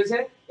সাথেই রয়েছে,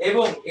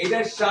 এবং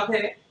এটার সাথে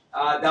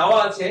দেওয়া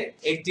আছে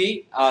একটি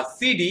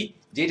সিডি,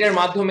 যেটার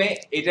মাধ্যমে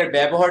এটার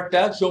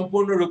ব্যবহারটা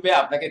সম্পূর্ণরূপে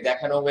আপনাকে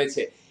দেখানো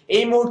হয়েছে।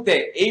 এই মুহূর্তে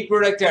এই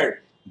প্রোডাক্টটার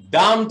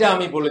দামটা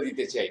আমি বলে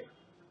দিতে চাই।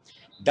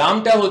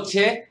 দামটা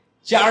হচ্ছে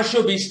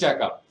 420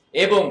 টাকা,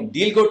 এবং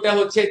ডিল কোডটা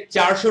হচ্ছে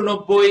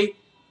 490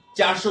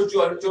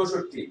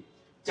 464,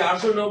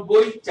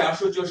 490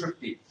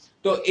 464।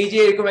 তো এই যে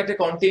এরকম একটা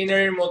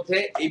কন্টেইনারের মধ্যে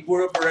এই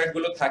পুরো প্রোডাক্ট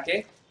গুলো থাকে।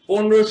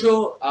 1500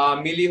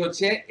 মিলি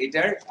হচ্ছে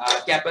এটার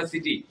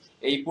ক্যাপাসিটি,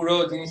 এই পুরো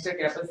জিনিসটার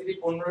ক্যাপাসিটি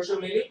 1500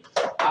 মিলি।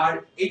 আর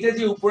এটা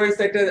যে উপরের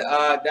সাইডটা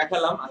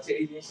দেখালাম, আচ্ছা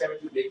এই জিনিসটা আমি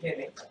একটু দেখে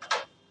নেই।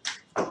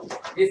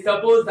 যে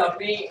সাপোজ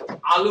আপনি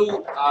আলু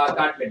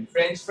কাটবেন,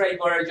 ফ্রেঞ্চ ফ্রাই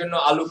করার জন্য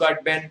আলু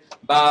কাটবেন,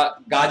 বা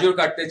গাজর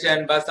কাটতে চান,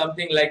 বা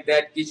সামথিং লাইক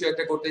দ্যাট, কিছু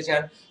একটা করতে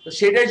চান, তো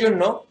সেটার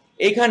জন্য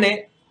এখানে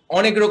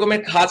অনেক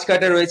রকমের খাঁজ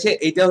কাটা রয়েছে।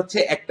 এটা হচ্ছে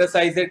একটা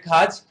সাইজের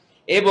খাঁজ,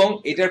 এবং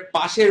এটার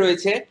পাশে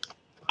রয়েছে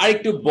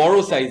আরেকটু বড়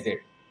সাইজের,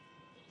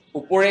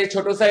 উপরে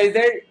ছোট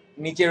সাইজের,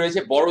 নিচে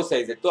রয়েছে বড়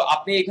সাইজের। তো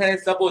আপনি এখানে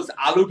সাপোজ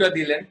আলুটা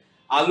দিলেন,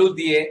 আলু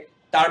দিয়ে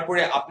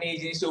তারপরে আপনি এই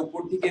জিনিসটা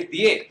উপর থেকে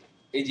দিয়ে,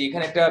 এই যে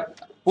এখানে একটা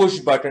পুশ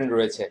বাটন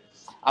রয়েছে,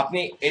 আপনি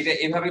এটা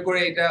এভাবে করে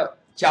এটা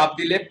চাপ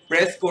দিলে,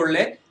 প্রেস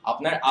করলে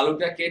আপনার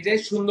আলুটা কেটে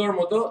সুন্দর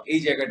মতো এই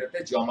জায়গাটাতে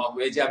জমা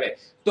হয়ে যাবে।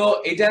 তো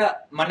এটা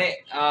মানে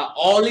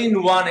অল ইন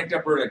ওয়ান একটা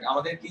প্রোডাক্ট।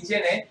 আমাদের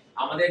কিচেনে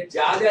আমাদের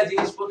যা যা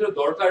জিনিসপত্র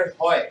দরকার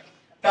হয়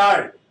তার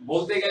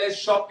বলতে গেলে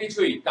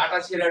সবকিছুই, কাটা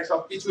ছেঁড়ার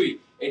সবকিছুই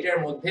এটার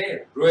মধ্যে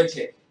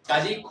রয়েছে।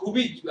 কাজেই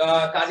খুবই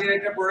কাজের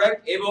একটা প্রোডাক্ট,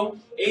 এবং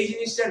এই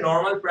জিনিসটা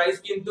নরমাল প্রাইস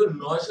কিন্তু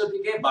 900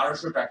 থেকে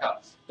 1200 টাকা,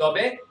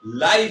 তবে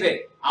লাইভে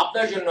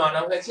আপনার জন্য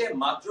আনা হয়েছে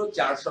মাত্র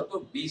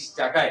 420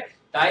 টাকায়।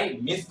 তাই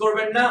মিস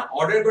করবেন না,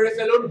 অর্ডার করে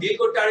ফেলুন। ডিল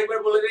কোডটা আরেকবার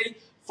বলে দেই,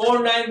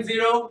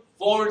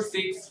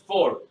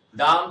 490464,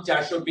 দাম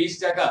 420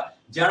 টাকা।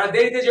 যারা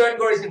দেরিতে জয়েন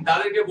করেছেন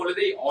তাদেরকে বলে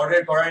দেই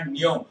অর্ডার করার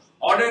নিয়ম।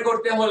 অর্ডার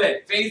করতে হলে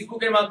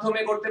ফেসবুকের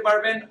মাধ্যমে করতে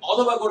পারবেন,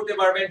 অথবা করতে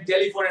পারবেন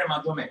টেলিফোনের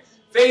মাধ্যমে।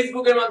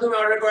 ফেসবুকের মাধ্যমে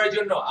অর্ডার করার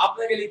জন্য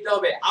আপনাকে লিখতে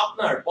হবে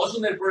আপনার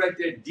পছন্দের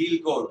প্রোডাক্টের ডিল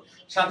কোড,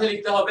 সাথে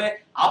লিখতে হবে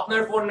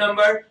আপনার ফোন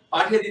নাম্বার,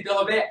 পাঠিয়ে দিতে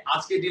হবে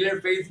আজকে ডিলের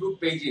ফেসবুক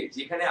পেজে,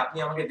 যেখানে আপনি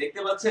আমাকে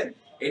দেখতে পাচ্ছেন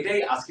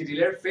এটাই আজকে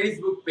ডিলের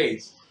ফেসবুক পেজ।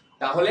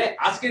 তাহলে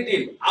আজকে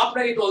ডিল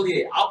আপনাকে কল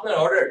দিয়ে আপনার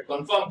অর্ডার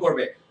কনফার্ম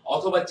করবে,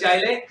 অথবা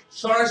চাইলে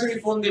সরাসরি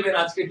ফোন দিবেন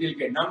আজকে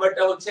ডিলকে।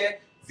 নাম্বারটা হচ্ছে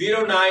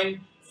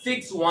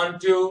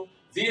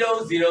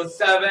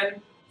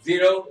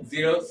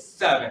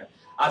 09612007007।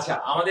 আচ্ছা,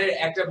 আমাদের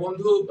একটা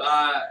বন্ধু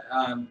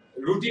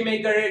রুটি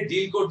মেকারের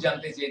ডিল কোড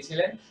জানতে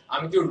চেয়েছিলেন।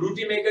 আমি তো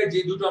রুটি মেকার যে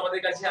দুটো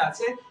আমাদের কাছে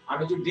আছে,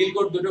 আমি তো ডিল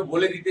কোড দুটো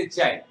বলে দিতে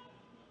চাই।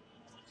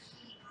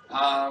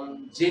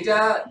 যেটা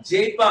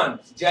জয়পান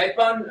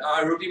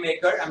রুটি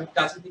মেকার, আমি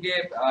কাছে থেকে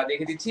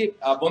দেখে দিচ্ছি।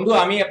 বন্ধু,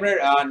 আমি আপনার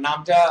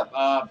নামটা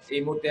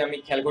এই মুহূর্তে আমি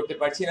খেয়াল করতে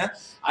পারছি না।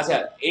 আচ্ছা,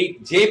 এই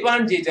জয়পান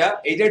যেটা,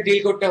 এটার ডিল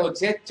কোডটা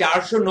হচ্ছে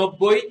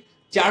 490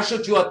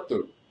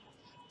 474,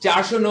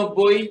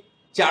 490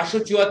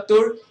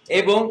 474,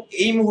 এবং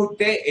এই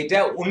মুহূর্তে এটা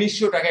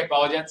 1900 টাকায়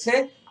পাওয়া যাচ্ছে।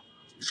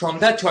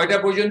 সন্ধ্যা 6টা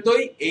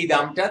পর্যন্তই এই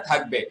দামটা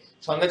থাকবে,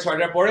 সন্ধ্যা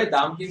 6টার পরে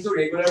দাম কিন্তু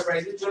রেগুলার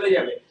প্রাইসে চলে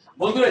যাবে।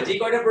 বন্ধুরা, যে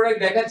কয়টা প্রোডাক্ট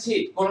দেখাচ্ছি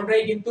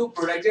কোনটাই কিন্তু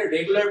প্রোডাক্টের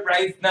রেগুলার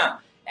প্রাইস না,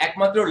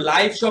 একমাত্র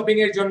লাইভ শপিং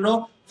এর জন্য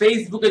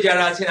ফেসবুকে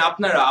যারা আছেন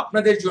আপনারা,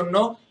 আপনাদের জন্য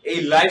এই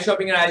লাইভ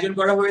শপিং এর আয়োজন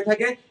করা হয়ে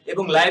থাকে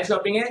এবং লাইভ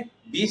শপিং এ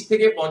 20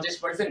 থেকে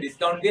 50%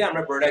 ডিসকাউন্ট দিয়ে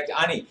আমরা প্রোডাক্ট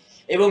আনি।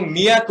 এবং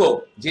মিয়াকো,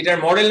 যেটার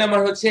মডেল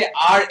নাম্বার হচ্ছে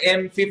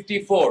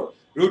RM54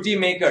 রুটি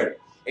মেকার,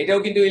 এটাও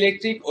কিন্তু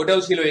ইলেকট্রিক, ওটাও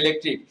ছিল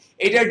ইলেকট্রিক।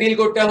 এটার ডিল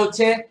কোডটা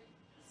হচ্ছে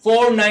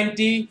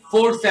 490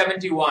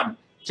 471,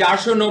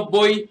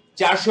 490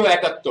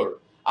 471,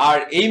 আর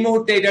এই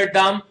মুহূর্তে এটার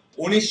দাম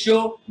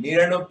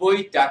 1999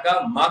 টাকা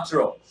মাত্র।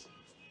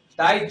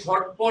 তাই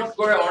ঝটপট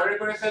করে অর্ডার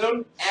করে ফেলুন,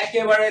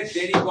 একেবারে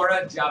দেরি করা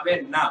যাবে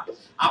না।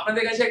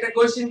 আপনাদের কাছে একটা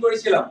কোশ্চেন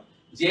করেছিলাম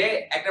যে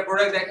একটা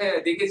প্রোডাক্ট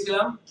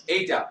দেখেছিলাম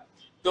এইটা,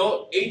 তো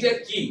এইটা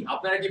কি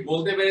আপনারা কি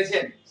বলতে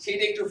পেরেছেন?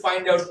 সেটা একটু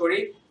ফাইন্ড আউট করি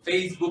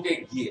ফেসবুকে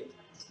গিয়ে।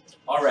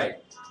 অলরাইট,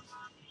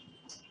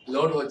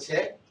 লোড হচ্ছে।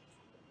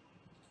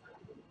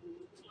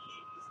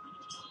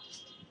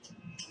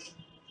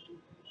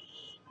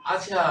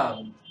 আচ্ছা,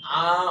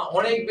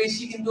 অনেক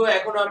বেশি কিন্তু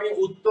এখনো আমি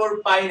উত্তর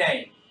পাই নাই।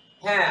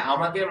 হ্যাঁ,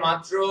 আমাকে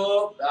মাত্র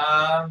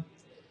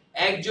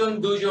একজন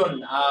দুজন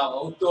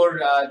উত্তর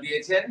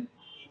দিয়েছেন।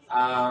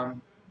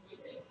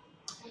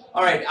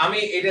 অলরাইট, আমি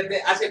এটাতে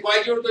আচ্ছা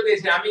কয়েকজন উত্তর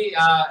দিয়েছেন, আমি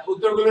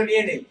উত্তরগুলো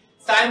নিয়ে নেই।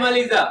 সাইমা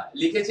লিজা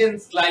লিখেছেন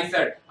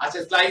স্লাইসার। আচ্ছা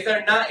স্লাইসার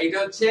না, এটা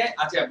হচ্ছে,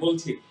 আচ্ছা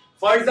বলছি।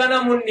 ফারজানা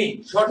মুন্নি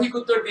সঠিক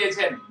উত্তর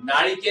দিয়েছেন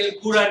নারিকেল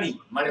কুরানি,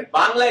 মানে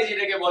বাংলায়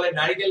যেটাকে বলে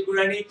নারিকেল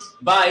কুরানি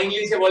বা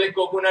ইংলিশে বলে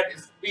কোকোনাট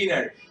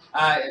স্পিনার,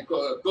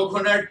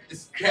 কোকোনাট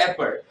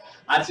স্ক্র্যাপার।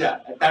 আচ্ছা,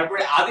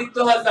 তারপরে আদিত্য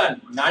হাসান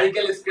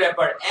নারিকেল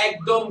স্ক্র্যাপার,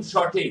 একদম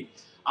সঠিক।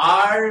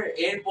 আর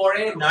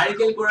এরপরে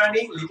নারিকেল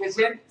কুরানি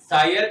লিখেছেন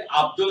সাইয়দ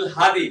আব্দুল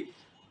হাদি।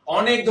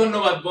 অনেক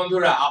ধন্যবাদ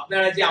বন্ধুরা,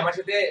 আপনারা যে আমার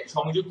সাথে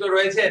সংযুক্ত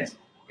রয়েছেন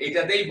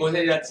এটাতেই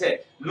বোঝা যাচ্ছে।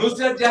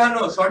 নুসরাত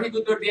জাহানও সঠিক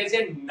উত্তর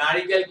দিয়েছেন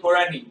নারিকেল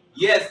কোরানি।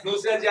 ইয়েস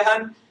নুসরাত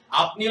জাহান,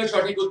 আপনিও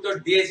সঠিক উত্তর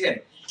দিয়েছেন।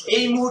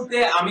 এই মুহূর্তে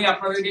আমি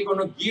আপনাদেরকে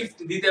কোনো গিফট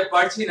দিতে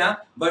পারছি না,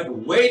 বাট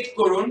ওয়েট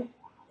করুন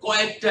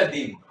কয়েকটা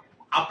দিন,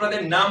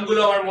 আপনাদের নামগুলো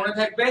আমার মনে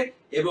থাকবে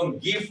এবং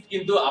গিফট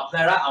কিন্তু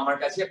আপনারা আমার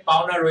কাছে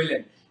পাওনা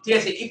রইলেন। ঠিক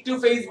আছে, একটু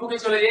ফেসবুকে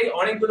চলে যাই,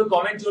 অনেকগুলো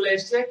কমেন্ট চলে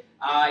এসেছে,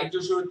 একটু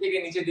শুরু থেকে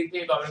নিচের দিক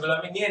থেকে কমেন্টগুলো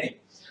আমি নিয়ে নিই।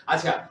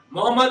 আচ্ছা,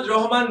 মোহাম্মদ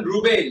রহমান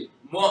রুবেল,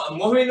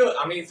 মোমিনুর,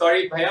 আমি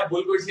সরি ভাইয়া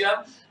ভুল করেছিলাম,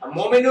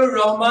 মোমিনুর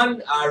রহমান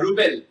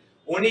রুবেল,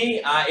 উনি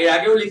এর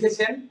আগেও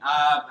লিখেছেন,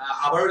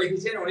 আবারও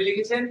লিখেছেন, উনি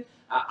লিখেছেন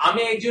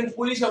আমি একজন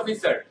পুলিশ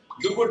অফিসার,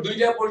 দুপুর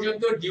 2টা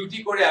পর্যন্ত ডিউটি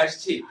করে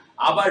আসছি,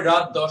 আবার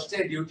রাত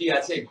 10টায় ডিউটি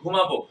আছে,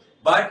 ঘুমাবো,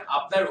 বাট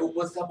আপনার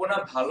উপস্থাপনা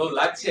ভালো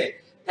লাগছে।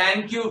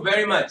 Thank you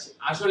very much.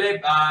 আসলে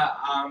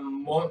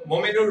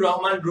মোমিনুর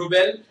রহমান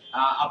রুবেল,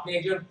 আপনি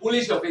একজন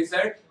পুলিশ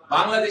অফিসার,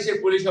 বাংলাদেশের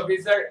পুলিশ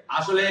অফিসার।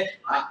 আসলে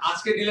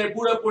আজকে ডিলের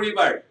পুরো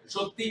পরিবার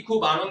সত্যি খুব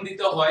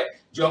আনন্দিত হয়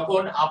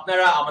যখন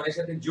আপনারা আমাদের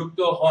সাথে যুক্ত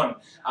হন।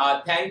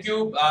 থ্যাংক ইউ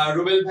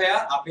রুবেল ভাইয়া,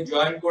 আপনি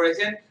জয়েন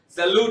করেছেন,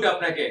 স্যালুট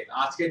আপনাকে,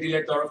 আজকে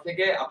ডিলের তরফ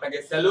থেকে আপনাকে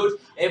স্যালুট।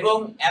 এবং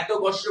এত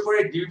কষ্ট করে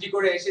ডিউটি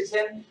করে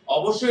এসেছেন,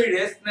 অবশ্যই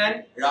রেস্ট নেন,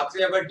 রাত্রে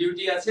আবার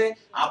ডিউটি আছে,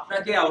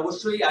 আপনাকে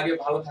অবশ্যই আগে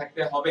ভালো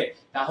থাকতে হবে,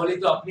 তাহলেই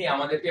তো আপনি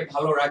আমাদেরকে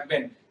ভালো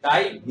রাখবেন।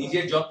 তাই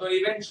নিজের যত্ন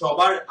নেবেন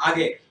সবার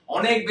আগে।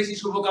 অনেক বেশি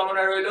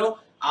শুভকামনা রইলো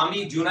আমি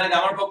জুনাইদ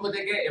আমার পক্ষ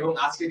থেকে এবং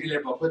আজকে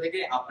ডিলের পক্ষ থেকে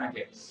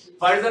আপনাকে।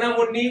 ফারজানা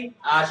মুন্নি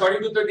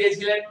সঠিক উত্তর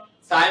দিয়েছিলেন,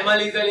 সাইমা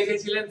লিজা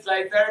লিখেছিলেন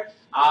স্লাইসার,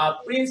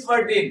 প্রিন্স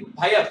ফারদিন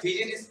ভাইয়া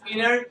ফিজেট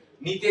স্পিনার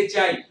নিতে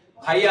চাই।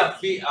 ভাইয়া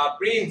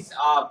প্রিন্স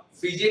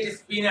ফিজেট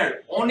স্পিনার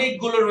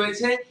অনেকগুলো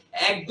রয়েছে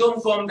একদম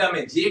কম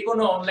দামে, যে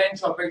কোনো অনলাইন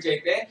শপের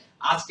চাইতে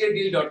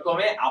ajkerdeal.com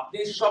এ আপনি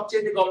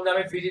সবচেয়ে কম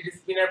দামে ফিজেট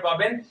স্পিনার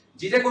পাবেন।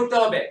 যেটা করতে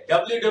হবে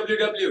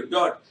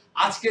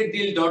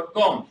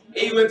www.ajkerdeal.com,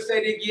 এই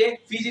ওয়েবসাইটে গিয়ে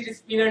ফিজেট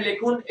স্পিনার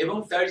লিখুন এবং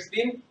সার্চ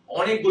দিন,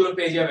 অনেকগুলো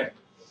পেয়ে যাবেন।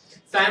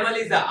 Saima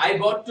Liza, I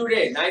bought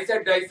today nicer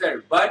dicer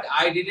but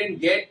I didn't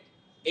get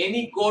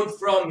any code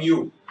from you।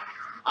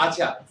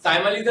 আচ্ছা,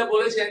 সাইমা লিজা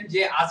বলেছেন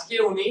যে আজকে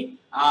উনি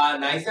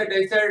নাইসার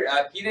ডাইসার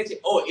কিনেছে,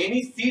 ও এনি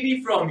সিডি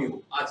ফ্রম ইউ।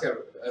 আচ্ছা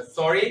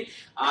সরি,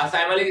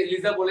 সাইমা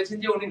লিজা বলেছেন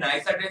যে উনি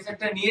নাইসার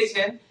ডাইসারটা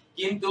নিয়েছেন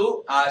কিন্তু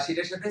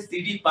সেটার সাথে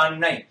সিডি পান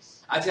নাই।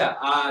 আচ্ছা,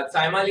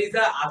 সাইমা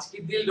লিজা,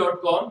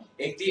 ajkerdeal.com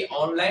একটি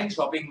অনলাইন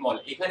শপিং মল,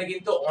 এখানে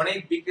কিন্তু অনেক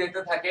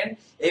বিক্রেতা থাকেন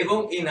এবং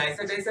এই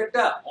নাইসার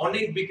ডাইসারটা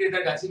অনেক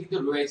বিক্রেতার কাছে কিন্তু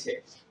রয়েছে।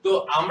 তো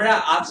আমরা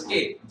আজকে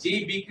যে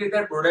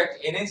বিক্রেতার প্রোডাক্ট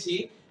এনেছি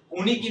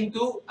উনি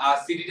কিন্তু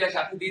সিডিটা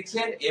সাথে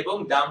দিচ্ছেন এবং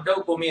দামটাও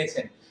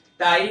কমিয়েছেন।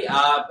 তাই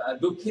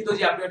দুঃখিত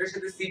যে আপনি ওটার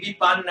সাথে সিডি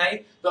পান নাই,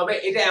 তবে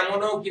এটা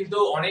এমনও কিন্তু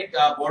অনেক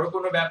বড়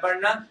কোনো ব্যাপার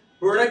না।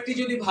 প্রোডাক্টটি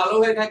যদি ভালো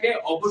হয়ে থাকে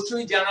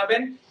অবশ্যই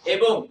জানাবেন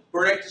এবং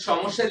প্রোডাক্টের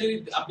সমস্যা যদি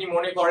আপনি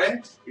মনে করেন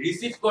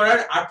রিসিভ করার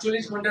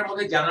 48 ঘন্টার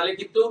মধ্যে জানালে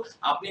কিন্তু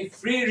আপনি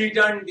ফ্রি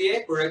রিটার্ন দিয়ে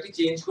প্রোডাক্টটি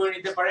চেঞ্জ করে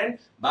নিতে পারেন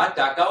বা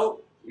টাকাও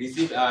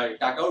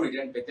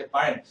রিটার্ন পেতে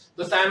পারেন।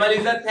 তো Saima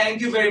Liza, thank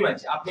you very much,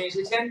 আপনি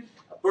এসেছেন।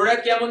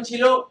 প্রোডাক্ট কেমন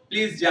ছিল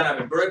প্লিজ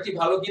জানাবেন, প্রোডাক্টটি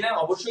ভালো কিনা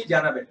অবশ্যই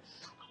জানাবেন।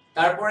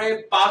 তারপরে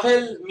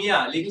পাভেল মিয়া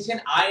লিখেছেন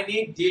I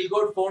need deal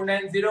code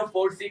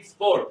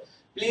 490464,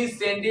 please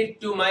send it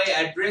to my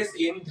address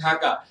in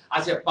Dhaka।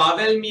 আচ্ছা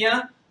পাভেল মিয়া,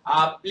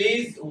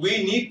 please we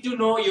need to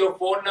know your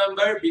phone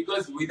number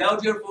because without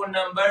your phone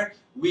number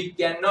we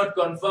cannot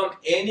confirm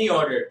any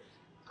order।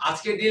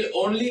 আজকে deal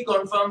only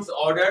confirms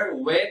order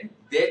when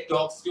they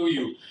talks to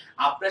you।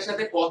 আপনার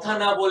সাথে কথা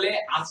না বলে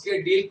আজকের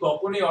deal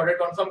কখনোই order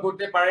confirm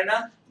করতে পারে না।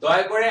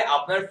 দয়া করে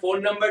আপনার ফোন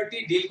নাম্বারটি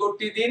ডিল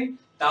করতে দিন,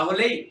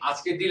 তাহলেই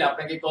আজকের ডিল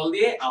আপনাকে কল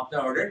দিয়ে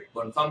আপনার অর্ডার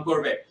কনফার্ম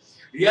করবে।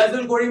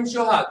 রিয়াজুল করিম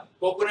সোহাগ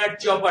কোকোনাট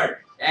চপার,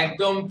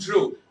 একদম ট্রু।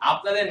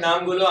 আপনাদের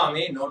নামগুলো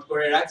আমি নোট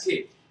করে রাখছি,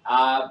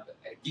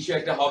 কিছু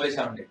একটা হবে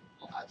সামনে,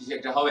 কিছু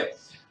একটা হবে।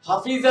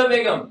 হাফিজা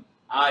বেগম,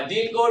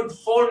 ডিল কোড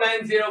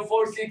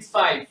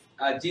 490465,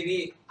 যিনি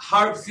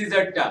হার্ব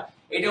সিজারটা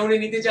এটা উনি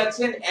নিতে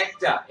যাচ্ছেন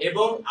একটা,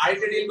 এবং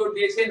আরেকটা ডিল কোড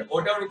দিয়েছেন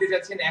ওটাও নিতে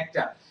যাচ্ছেন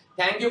একটা।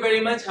 Thank you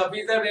very much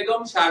Hafiza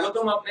Begum,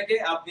 স্বাগতম আপনাকে।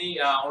 আপনি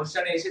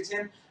অনুষ্ঠানে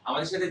এসেছেন,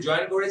 আমাদের সাথে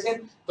জয়েন করেছেন।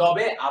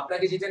 তবে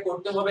আপনাকে যেটা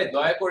করতে হবে,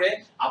 দয়া করে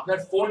আপনার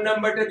ফোন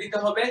নাম্বারটা দিতে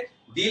হবে।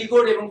 ডিল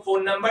কোড এবং ফোন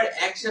নাম্বার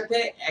একসাথে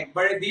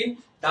একবারে দিন,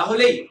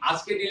 তাহলেই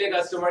আজকে ডিলে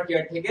কাস্টমার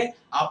কেয়ার থেকে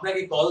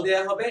আপনাকে কল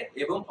দেয়া হবে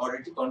এবং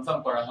অর্ডারটি কনফার্ম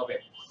করা হবে।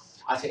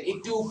 আচ্ছা,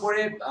 একটু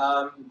উপরে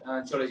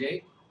চলে যাই।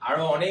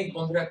 আরো অনেক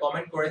বন্ধুরা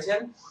কমেন্ট করেছেন।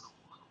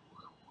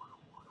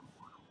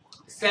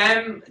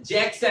 স্যাম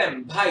জ্যাকসন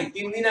ভাই,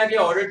 3 দিন আগে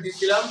অর্ডার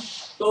দিছিলাম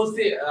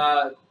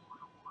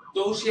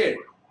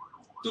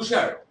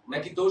তুষার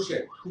নাকি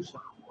তৌশের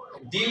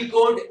ডিল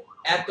কোড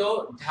এত,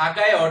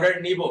 ঢাকায় অর্ডার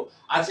নিব।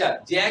 আচ্ছা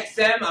জ্যাক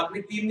স্যাম, আপনি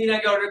 3 দিন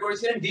আগে অর্ডার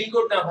করেছিলেন, ডিল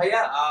কোড না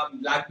ভাইয়া,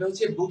 লাগবে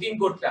হচ্ছে বুকিং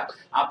কোডটা।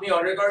 আপনি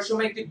অর্ডার করার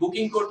সময় একটি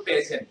বুকিং কোড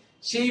পেয়েছেন,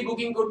 সেই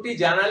বুকিং কোডটি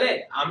জানালে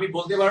আমি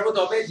বলতে পারবো।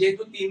 তবে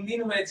যেহেতু 3 দিন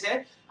হয়েছে,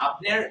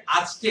 আপনার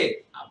আজকে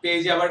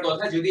পেয়ে যাবার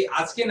কথা। যদি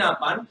আজকে না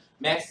পান,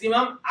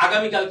 ম্যাক্সিমাম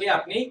আগামী কালকে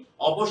আপনি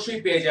অবশ্যই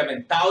পেয়ে যাবেন।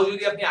 তাও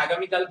যদি আপনি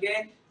আগামী কালকে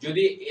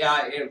যদি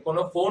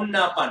কোনো ফোন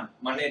না পান,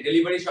 মানে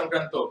ডেলিভারি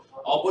সংক্রান্ত,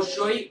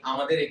 অবশ্যই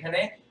আমাদের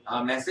এখানে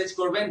মেসেজ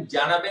করবেন,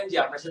 জানাবেন যে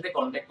আপনার সাথে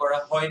কন্টাক্ট করা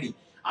হয়নি।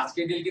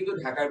 আজকের ডিল কিন্তু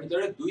ঢাকার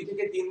ভিতরে 2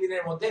 থেকে 3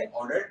 দিনের মধ্যে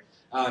অর্ডার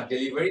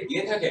ডেলিভারি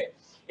দিয়ে থাকে।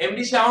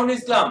 এমডি শাহুন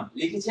ইসলাম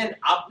লিখেছেন,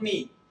 আপনি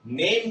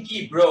নেম কি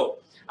ব্রো?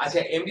 আচ্ছা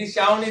এমডি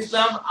শাহুন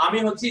ইসলাম, আমি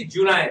হচ্ছি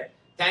Junaid.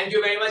 Thank you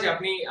very much,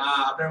 আপনি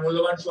আপনার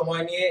মূল্যবান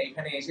সময় নিয়ে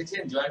এখানে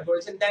এসেছেন, জয়েন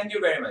করেছেন, থ্যাংক ইউ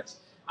ভেরি মাচ।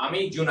 আমি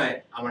জুনায়েদ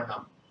আমার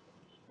নাম।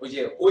 ওই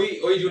যে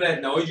ওই জুনায়েদ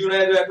না, ওই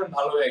জুনায়েদও এখন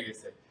ভালো হয়ে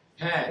গেছে।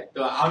 হ্যাঁ,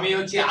 তো আমি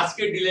হচ্ছি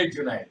আজকের ডিলের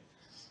জুনায়েদ।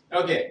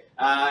 ওকে,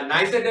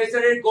 নাইসার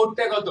ডাইসারের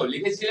কোডটা কত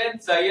লিখেছিলেন?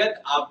 সৈয়দ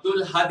আব্দুল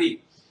হাদি।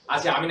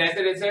 আচ্ছা আমি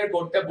নাইসার ডাইসারের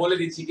কোডটা বলে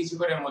দিচ্ছি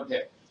কিছুক্ষণের মধ্যে।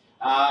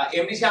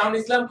 এমডি শাহুন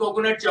ইসলাম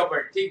কোকোনাট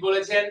চপার, ঠিক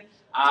বলেছেন।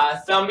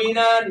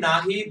 সামিনা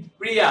নাহিদ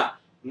প্রিয়া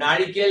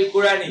নারিকেল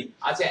কুরানি।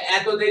 আচ্ছা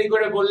এত দেরি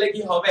করে বললে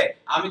কি হবে?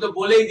 আমি তো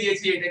বলেই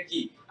দিয়েছি এটা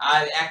কি।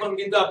 আর এখন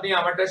কিন্তু আপনি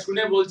আমারটা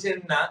শুনে বলছেন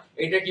না,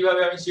 এটা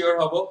কিভাবে আমি শিওর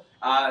হব?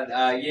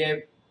 ইয়ে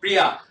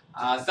প্রিয়া,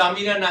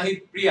 সামিনা নাহিদ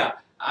প্রিয়া।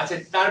 আচ্ছা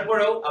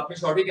তারপরেও আপনি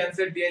সঠিক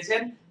অ্যানসার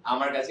দিয়েছেন,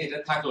 আমার কাছে এটা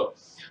থাকলো।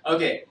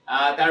 ওকে,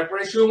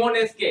 তারপরে সুমন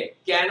এসকে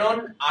ক্যানন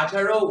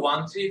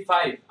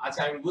 18135।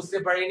 আচ্ছা আমি বুঝতে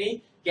পারিনি,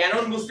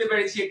 ক্যানন বুঝতে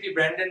পেরেছি একটি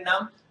ব্র্যান্ডের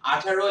নাম,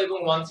 18 এবং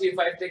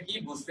 135 টা কি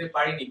বুঝতে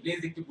পারিনি, প্লিজ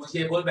একটু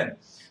বুঝিয়ে বলবেন।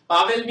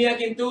 পাভেল মিয়া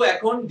কিন্তু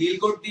এখন ডিল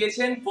কোড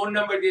দিয়েছেন, ফোন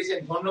নাম্বার দিয়েছেন,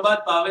 ধন্যবাদ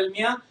পাভেল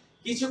মিয়া।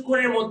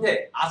 কিছুক্ষণের মধ্যে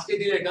আজকে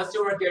ডিলের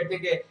কাস্টমার কেয়ার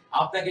থেকে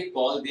আপনাকে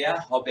কল দেয়া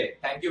হবে।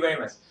 Thank you very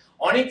much.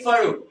 Anik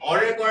Faruk,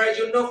 order করার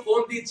জন্য ফোন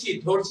দিচ্ছি,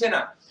 ধরছে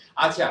না।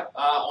 আচ্ছা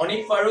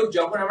অনিক ফারুক,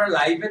 যখন আমরা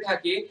লাইভে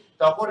থাকি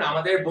তখন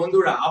আমাদের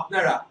বন্ধুরা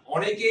আপনারা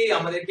অনেকেই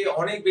আমাদেরকে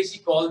অনেক বেশি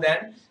কল দেন।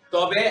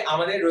 তবে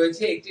আমাদের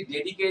রয়েছে একটি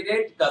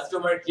ডেডিকেটেড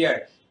কাস্টমার কেয়ার,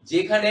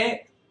 যেখানে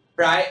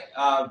প্রায়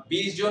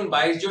 20 জন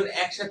 22 জন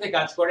একসাথে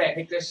কাজ করে এক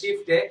একটা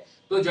শিফটে।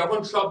 তো যখন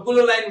সবগুলো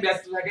লাইন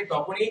ব্যস্ত থাকে,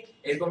 তখনই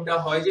এরকমটা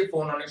হয় যে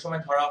ফোন অনেক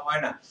সময় ধরা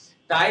হয় না।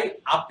 তাই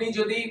আপনি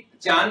যদি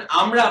চান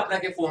আমরা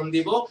আপনাকে ফোন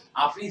দিব,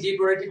 আপনি যে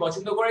প্রোডাক্টটি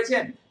পছন্দ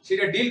করেছেন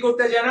সেটা ডিল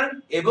করতে জানান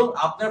এবং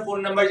আপনার ফোন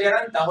নাম্বার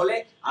জানান, তাহলে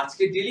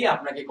আজকে ডিলই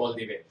আপনাকে কল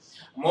দিবে।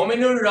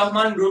 মমিনুর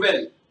রহমান রুবেল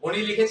উনি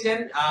লিখেছেন,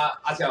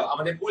 আচ্ছা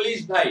আমাদের পুলিশ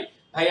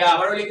ভাইয়া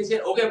আবারও লিখেছেন,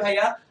 ওকে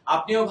ভাইয়া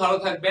আপনিও ভালো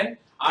থাকবেন।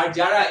 আর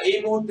যারা এই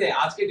মুহূর্তে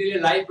আজকে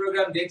ডিলের লাইভ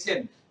প্রোগ্রাম দেখছেন,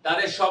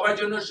 তাদের সবার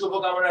জন্য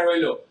শুভকামনা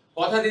রইল।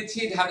 কথা দিচ্ছি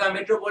ঢাকা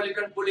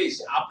মেট্রোপলিটন পুলিশ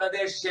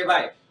আপনাদের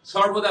সেবায়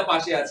সর্বদা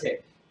পাশে আছে।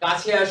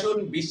 কাছে আসুন,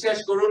 বিশ্বাস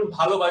করুন,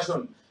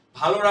 ভালোবাসুন,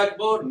 ভালো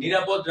রাখবো,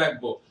 নিরাপদ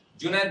রাখবো।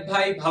 জুনায়েদ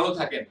ভাই ভালো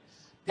থাকেন।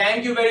 Thank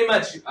you very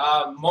much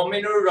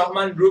Mominur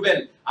Rahman Rubel.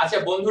 আচ্ছা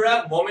বন্ধুরা,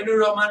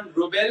 মমিনুর রহমান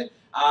রুবেল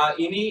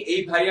ইনি,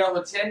 এই ভাইয়া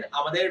হচ্ছেন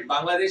আমাদের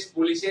বাংলাদেশ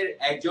পুলিশের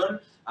একজন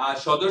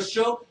সদস্য,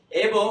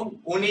 এবং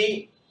উনি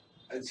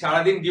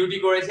সারাদিন ডিউটি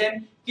করেছেন,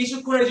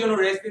 কিছুক্ষণের জন্য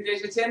রেস্ট নিতে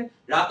এসেছেন,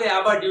 রাতে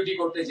আবার ডিউটি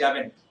করতে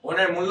যাবেন।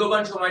 ওনার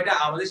মূল্যবান সময়টা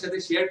আমাদের সাথে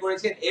শেয়ার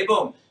করেছেন,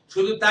 এবং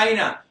শুধু তাই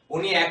না,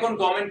 উনি এখন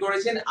কমেন্ট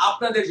করেছেন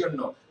আপনাদের জন্য,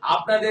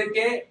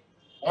 আপনাদেরকে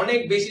অনেক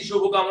বেশি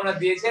শুভকামনা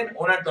দিয়েছেন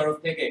ওনার তরফ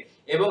থেকে।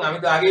 এবং আমি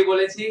তো আগেই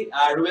বলেছি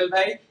রুবেল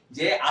ভাই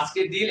যে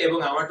আজকের ডিল এবং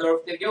আমার তরফ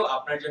থেকেও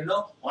আপনার জন্য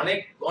অনেক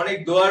অনেক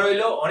দোয়া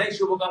রইলো, অনেক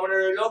শুভকামনা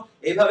রইলো।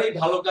 এভাবেই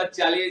ভালো কাজ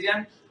চালিয়ে যান,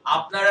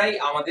 আপনারাই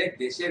আমাদের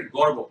দেশের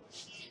গর্ব।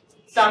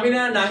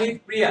 সামিনা নাহিদ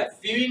প্রিয়া,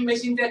 সুইং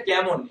মেশিনটা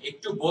কেমন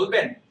একটু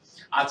বলবেন?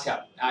 আচ্ছা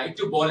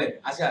একটু বলেন।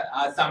 আচ্ছা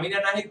সামিনা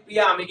নাহিদ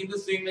প্রিয়া, আমি কিন্তু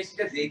সুইং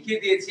মেশিনটা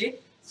দেখিয়ে দিয়েছি।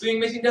 সুইং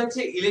মেশিনটা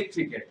হচ্ছে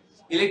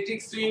ইলেকট্রিক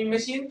সুইং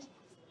মেশিন।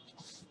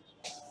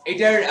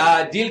 এটার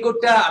ডিল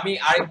কোডটা আমি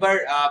আরেকবার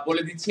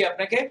বলে দিচ্ছি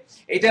আপনাকে।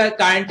 এটা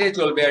কারেন্টে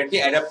চলবে আর কি।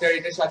 অ্যাডাপ্টার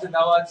এটার সাথে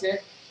দেওয়া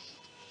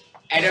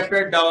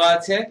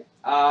আছে,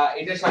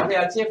 এটার সাথে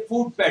আছে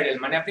ফুট প্যাডেল,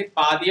 মানে আপনি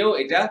পা দিয়েও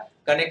এটা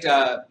কানেক্ট,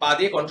 পা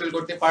দিয়ে কন্ট্রোল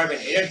করতে পারবেন।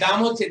 এটার দাম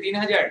হচ্ছে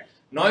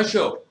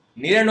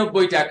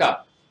 ৩,৯৯৯ টাকা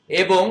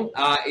এবং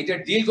এটার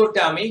ডিল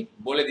কোডটা আমি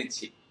বলে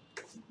দিচ্ছি।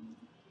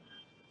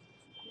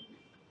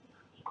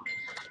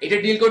 এটা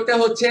ডিল কোডটা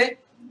হচ্ছে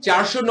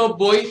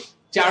 490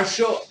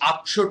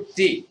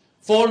 468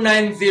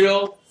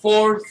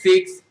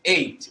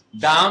 490468,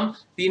 দাম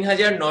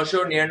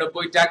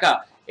 ৩,৯৯৯ টাকা।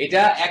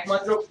 এটা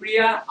একমাত্র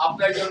প্রিয়া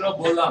আপনার জন্য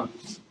বললাম।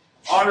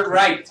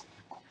 অলরাইট,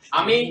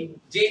 আমি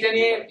যেটা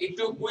নিয়ে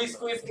একটু কুইজ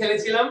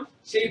খেলেছিলাম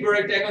সেই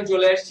প্রোডাক্টটা এখন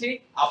চলে আসছি।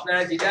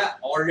 আপনারা যেটা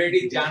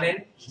অলরেডি জানেন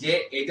যে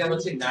এটা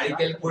হচ্ছে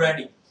নারিকেল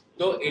কুরানি,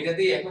 তো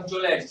এটাতেই এখন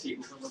চলে আসছি।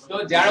 তো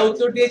যারা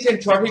উত্তর দিয়েছেন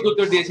সঠিক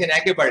উত্তর দিয়েছেন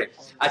একেবারে।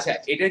 আচ্ছা,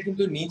 এটার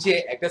কিন্তু নিচে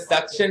একটা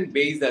সাকশন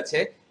বেস আছে,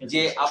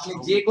 যে আপনি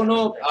যে কোনো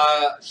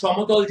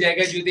সমতল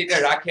জায়গায় যদি এটা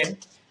রাখেন,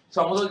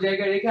 সমতল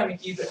জায়গায় রেখে, আমি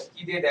কি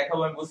দিয়ে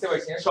দেখাবো আমি বুঝতে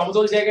পারছি না,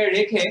 সমতল জায়গায়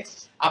রেখে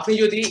আপনি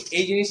যদি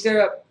এই জিনিসটা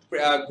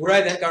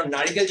ঘুরায় দেন, কারণ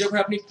নারিকেল যখন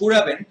আপনি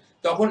কুড়াবেন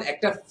তখন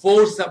একটা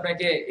ফোর্স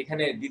আপনাকে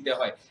এখানে দিতে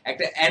হয়,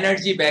 একটা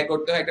এনার্জি ব্যয়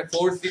করতে হয়, একটা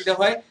ফোর্স দিতে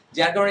হয়,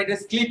 যার কারণে এটা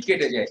স্লিপ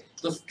কেটে যায়।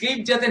 তো স্লিপ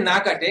যাতে না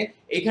কাটে,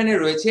 এখানে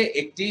রয়েছে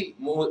একটি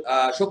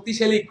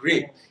শক্তিশালী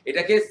গ্রিপ,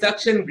 এটাকে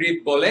সাকশন গ্রিপ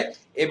বলে,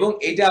 এবং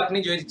এটা আপনি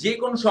যদি যে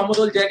কোনো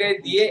সমতল জায়গায়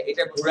দিয়ে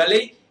এটা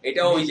ঘোরালেই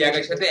এটা ওই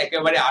জায়গার সাথে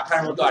একেবারে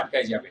আঠার মতো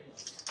আটকায় যাবে।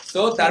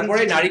 তো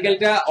তারপরে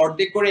নারিকেলটা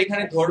অর্ধেক করে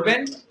এখানে ধরবেন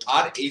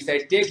আর এই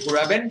সাইড দিয়ে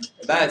ঘোরাবেন,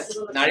 ব্যাস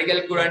নারিকেল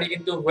কুড়ানি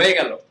কিন্তু হয়ে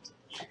গেল।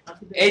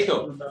 এই তো,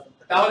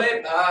 তাহলে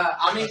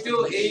আমি একটু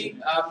এই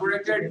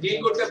প্রোডাক্টের ডিল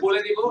কোডটা বলে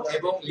দিব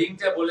এবং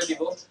লিংকটা বলে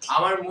দিব।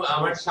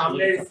 আমার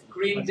সামনের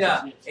স্ক্রিনটা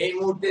এই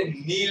মুহূর্তে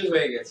নীল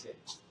হয়ে গেছে।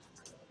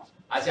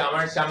 আচ্ছা,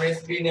 আমার সামনের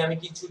স্ক্রিনে আমি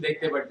কিছু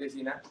দেখতে পারতেছি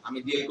না, আমি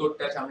ডিল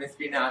কোডটা সামনের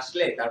স্ক্রিনে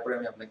আসলে তারপরে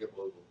আমি আপনাকে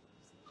বলবো।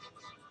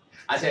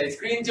 আচ্ছা,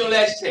 স্ক্রিন চলে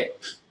আসছে।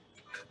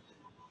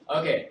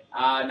 ওকে,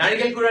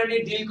 নারিকেল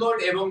কুরানির ডিল কোড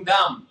এবং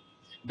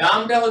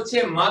দামটা হচ্ছে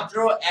মাত্র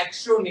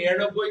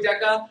 199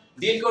 টাকা।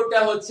 ডিল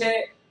কোডটা হচ্ছে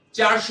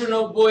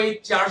 490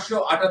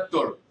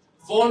 478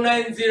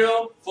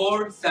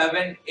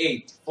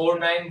 490478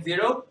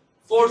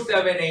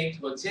 490478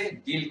 হচ্ছে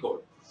ডিল কোড।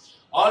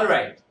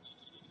 অলরাইট,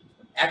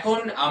 এখন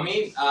আমি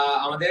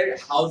আমাদের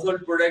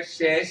হাউসহোল্ড প্রোডাক্ট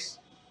শেষ,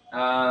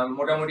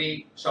 মোটামুটি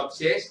সব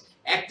শেষ।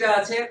 একটা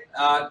আছে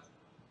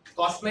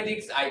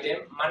কসমেটিক্স আইটেম,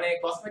 মানে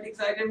কসমেটিক্স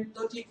আইটেম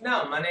তো ঠিক না,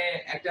 মানে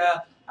একটা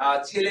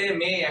ছেলে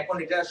মেয়ে এখন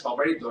এটা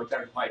সবারই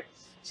দরকার হয়।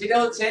 সেটা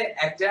হচ্ছে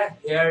একটা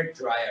হেয়ার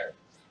ড্রায়ার।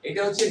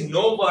 এটা হচ্ছে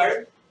নোভার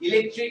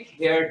ইলেকট্রিক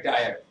হেয়ার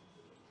ড্রায়ার।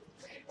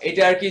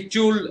 এটা আর কি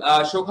চুল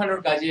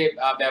শুকানোর কাজে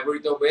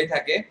ব্যবহৃত হয়ে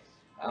থাকে।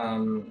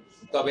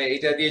 তবে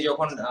এটা দিয়ে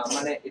যখন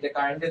মানে এটা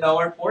কারেন্টে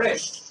দেওয়ার পরে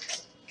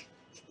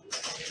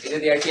এটা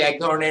দিয়ে আর কি এক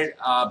ধরনের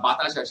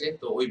বাতাস আসে।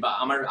 তো ওই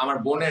আমার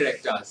বোনের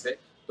একটা আছে,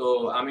 তো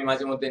আমি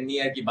মাঝে মধ্যে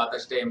নিয়ে আর কি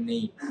বাতাসটা এমনি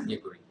ইয়ে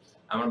করি,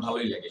 আমার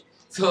ভালোই লাগে।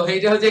 তো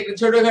এটা হচ্ছে একটু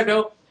ছোটখাটো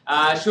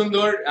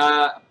সুন্দর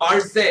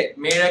পার্সে,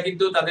 মেয়েরা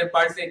কিন্তু তাদের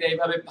পার্সে এটা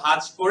এইভাবে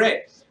ভাঁজ করে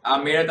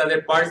মেয়েরা তাদের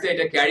পার্সে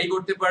এটা ক্যারি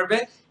করতে পারবে।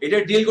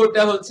 এটার ডিল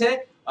কোডটা হচ্ছে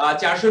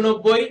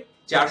 490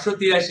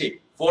 483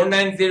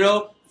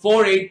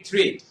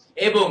 490483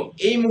 এবং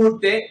এই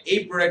মুহূর্তে এই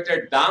প্রোডাক্টের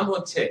দাম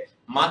হচ্ছে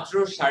মাত্র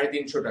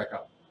 350 টাকা।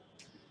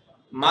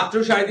 মাত্র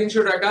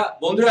 350 টাকা।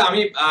 বন্ধুরা,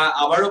 আমি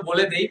আবারও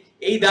বলে দেই,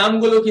 এই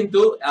দামগুলো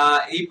কিন্তু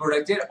এই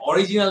প্রোডাক্টের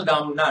অরিজিনাল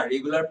দাম না,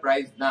 রেগুলার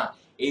প্রাইস না।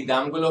 এই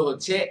দামগুলো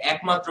হচ্ছে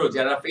একমাত্র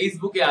যারা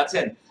ফেসবুকে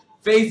আছেন,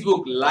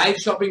 ফেসবুক লাইভ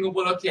শপিং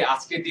উপলক্ষে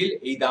আজকে ডিল,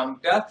 এই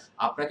দামটা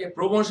আপনাকে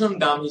প্রমোশন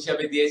দাম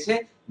হিসাবে দিয়েছে,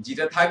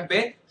 যেটা থাকবে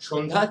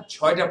সন্ধ্যা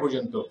 6টা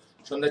পর্যন্ত।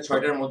 সন্ধ্যা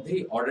 6টার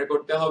মধ্যেই অর্ডার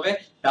করতে হবে,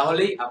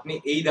 তাহলেই আপনি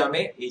এই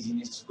দামে এই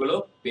জিনিসগুলো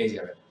পেয়ে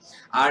যাবেন।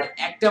 আর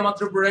একটা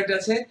মাত্র প্রোডাক্ট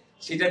আছে,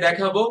 সেটা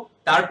দেখাবো,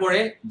 তারপরে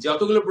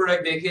যতগুলো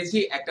প্রোডাক্ট দেখিয়েছি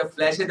একটা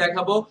ফ্ল্যাশে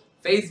দেখাবো,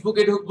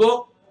 ফেসবুকে ঢুকবো,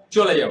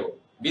 চলে যাব,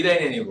 বিদায়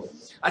নিয়ে নিব।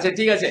 আচ্ছা,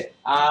 ঠিক আছে।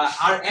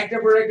 আর একটা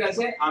প্রোডাক্ট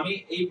আছে, আমি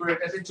এই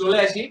প্রোডাক্টটাতে চলে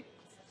আসি।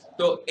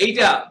 তো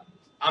এইটা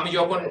আমি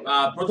যখন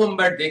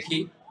প্রথমবার দেখি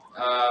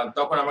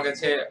তখন আমার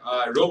কাছে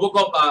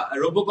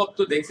রোবোকপ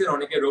তো দেখছেন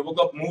অনেকে,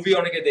 রোবোকপ মুভি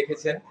অনেকে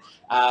দেখেছেন,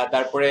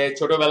 তারপরে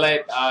ছোটবেলায়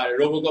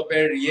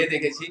রোবোকপের ইয়ে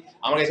দেখেছি,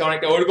 আমার কাছে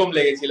অনেকটা ওরকম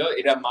লেগেছিল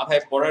এটা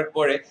মাথায় পড়ার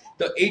পরে।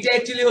 তো এইটা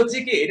অ্যাকচুয়ালি হচ্ছে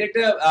কি, এটা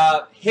একটা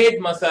হেড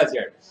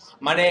ম্যাসাজার,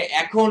 মানে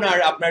এখন আর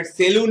আপনার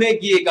সেলুনে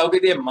গিয়ে কাউকে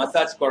দিয়ে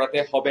ম্যাসাজ করাতে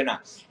হবে না,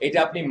 এটা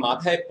আপনি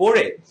মাথায়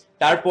পরে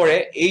তারপরে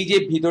এই যে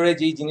ভিতরে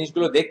যে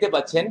জিনিসগুলো দেখতে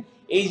পাচ্ছেন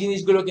এই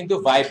জিনিসগুলো কিন্তু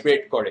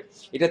ভাইব্রেট করে।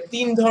 এটা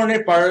 3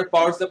 ধরনের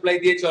পাওয়ার সাপ্লাই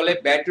দিয়ে চলে,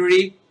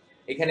 ব্যাটারি,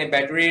 এখানে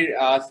ব্যাটারির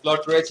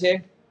স্লট রয়েছে,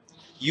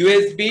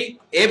 ইউএসবি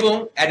এবং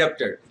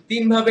অ্যাডাপ্টার,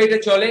 3 ভাবে এটা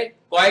চলে।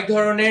 কয়েক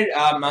ধরনের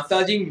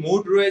ম্যাসাজিং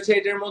মুড রয়েছে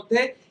এটার মধ্যে,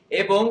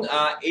 এবং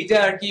এটা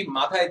আর কি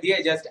মাথায় দিয়ে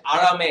জাস্ট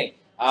আরামে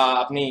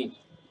আপনি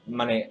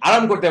মানে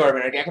আরাম করতে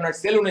পারবেন আর কি, এখন আর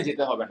সেলুনে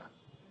যেতে হবে না।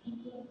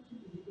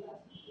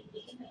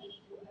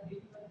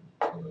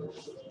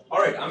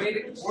 অলরাইট, আমি এটা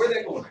একটু পরে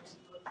দেখাবো না,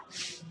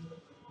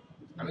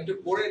 আমি একটু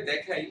পরে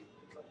দেখাই।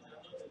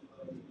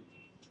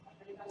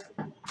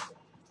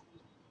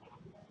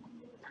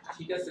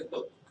 ঠিক আছে তো?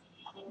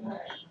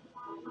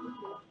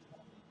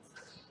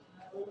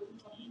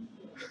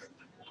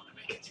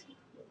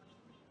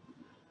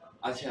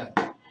 আচ্ছা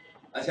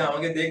আচ্ছা,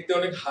 আমাকে দেখতে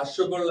অনেক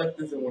হাস্যকর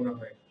লাগতেছে মনে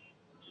হয়।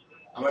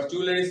 আমার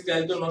চুলের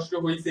স্টাইল তো নষ্ট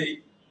হইছেই,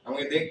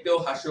 আমাকে দেখতেও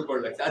হাস্যকর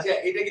লাগছে। আচ্ছা,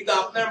 এটা কিন্তু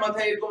আপনার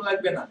মাথায় এরকম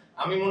লাগবে না,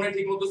 আমি মনে হয়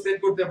ঠিকমতো সেট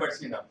করতে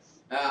পারছি না।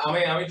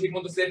 আমি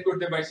ঠিকমতো সেট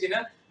করতে পারছি না,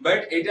 বাট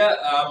এটা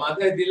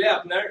মাথায় দিলে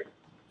আপনার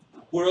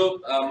পুরো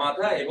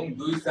মাথা এবং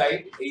দুই সাইড,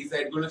 এই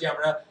সাইড গুলো যে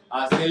আমরা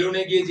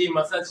সেলুনে গিয়ে যে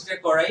ম্যাসাজটা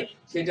করাই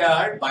সেটা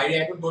আর বাইরে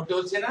এখন করতে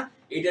হচ্ছে না,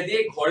 এটা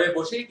দিয়ে ঘরে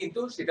বসেই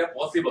কিন্তু সেটা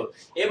পসিবল।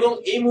 এবং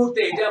এই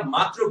মুহূর্তে এটা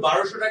মাত্র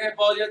 1200 টাকায়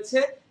পাওয়া যাচ্ছে।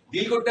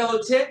 ডিল কোডটা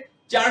হচ্ছে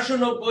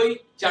 490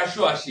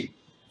 480,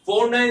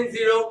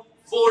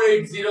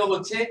 490480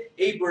 হচ্ছে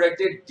এই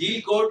প্রোডাক্টের ডিল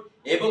কোড,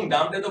 এবং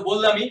দামটা তো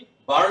বললামই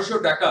 1200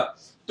 টাকা।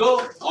 তো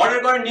অর্ডার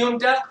করার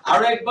নিয়মটা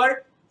আরো একবার,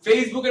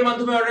 ফেসবুকের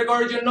মাধ্যমে অর্ডার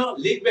করার জন্য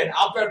লিখবেন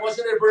আপনার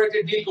পছন্দের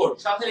প্রোডাক্টের ডিল কোড,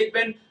 সাথে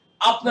লিখবেন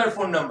আপনার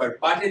ফোন নাম্বার,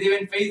 পাঠিয়ে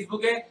দিবেন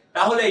ফেসবুকে,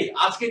 তাহলেই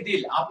আজকের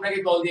ডিল আপনাকে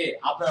কল দিয়ে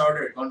আপনার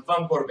অর্ডার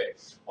কনফার্ম করবে।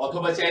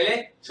 অথবা চাইলে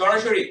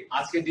সরাসরি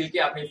আজকের ডিলকে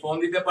আপনি ফোন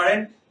দিতে পারেন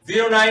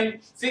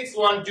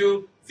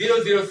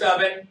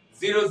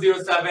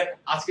 09612007007,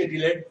 আজকের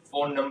ডিলের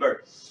ফোন নাম্বার।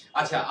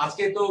 আচ্ছা,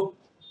 আজকে তো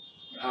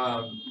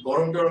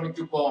গরম টরম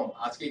একটু কম,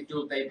 আজকে একটু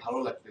তাই ভালো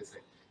লাগতেছে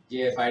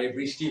যে বাইরে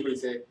বৃষ্টি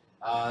হয়েছে।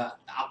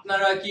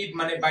 আপনারা কি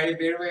মানে বাইরে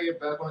বের হয়ে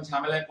কোনো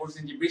ঝামেলায়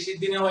পড়ছেন? যে বৃষ্টির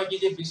দিনে হয় কি,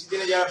 যে বৃষ্টির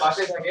দিনে যারা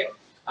বাসায় থাকে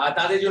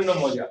তাদের জন্য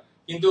মজা,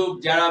 কিন্তু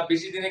যারা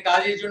বৃষ্টির দিনে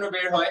কাজের জন্য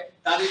বের হয়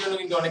তাদের জন্য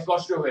কিন্তু অনেক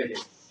কষ্ট হয়ে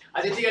যায়।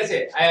 আচ্ছা ঠিক আছে,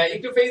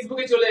 একটু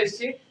ফেসবুকে চলে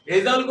এসেছি।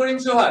 রেজাউল করিম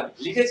সোহাগ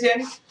লিখেছেন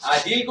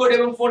ডিল কোড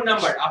এবং ফোন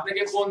নাম্বার,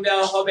 আপনাকে ফোন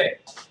দেওয়া হবে।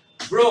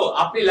 ব্রো,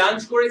 আপনি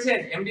লাঞ্চ করেছেন?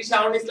 এমডি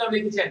শাহুল ইসলাম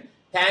লিখেছেন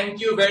thank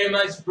you very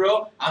much bro,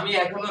 আমি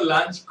এখনো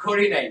লাঞ্চ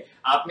করি নাই,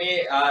 আপনি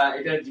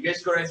এটা জিজ্ঞেস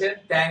করেছেন,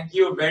 থ্যাংক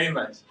ইউ ভেরি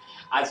মাচ।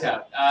 আচ্ছা,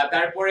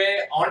 তারপরে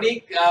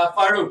অনিক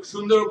ফারুক,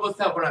 সুন্দর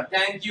উপস্থাপনা,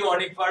 thank you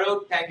Anik Faruk,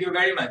 thank you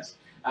very much.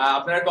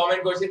 আপনারা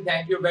কমেন্ট করেছেন,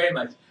 থ্যাংক ইউ ভেরি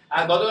মাচ।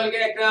 গতকালকে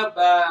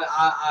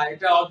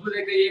একটা অদ্ভুত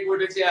একটা ইয়ে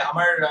ঘটেছে,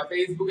 আমার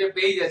ফেসবুকে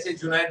পেজ আছে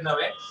জুনাইদ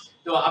নামে,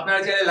 তো আপনারা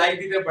চাইলে লাইক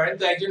দিতে পারেন।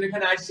 তো একজন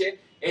এখানে আসছে,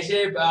 এসে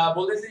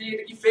বলতেছে যে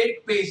এটা কি ফেক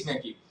পেজ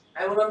নাকি।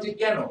 আমি বললাম যে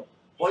কেন,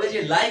 বলে যে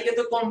লাইক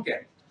এত কম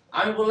কেন।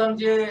 আমি বললাম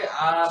যে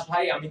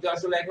ভাই, আমি তো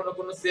আসলে এখনো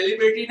কোনো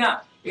সেলিব্রিটি না,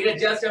 এটা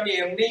জাস্ট আমি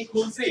এমনিই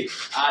খুলছি,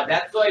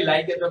 দ্যাটস ওয়াই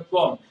লাইক এত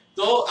কম।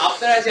 তো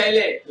আপনারা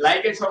চাইলে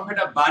লাইকের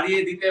সংখ্যাটা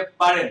বাড়িয়ে দিতে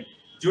পারেন,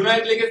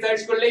 জুনাইদ লিখে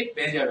সার্চ করলেই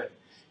পেয়ে যাবেন।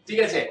 ঠিক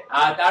আছে,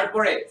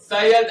 তারপরে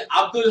সৈয়দ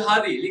আব্দুল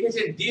হাদি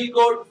লিখেছেন ডিল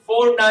কোড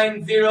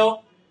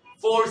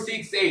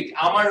 490468,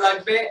 আমার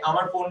লাগবে,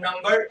 আমার ফোন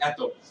নাম্বার এত।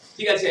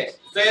 ঠিক আছে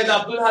সৈয়দ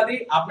আব্দুল হাদি,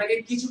 আপনাকে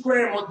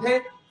কিছুক্ষণের মধ্যে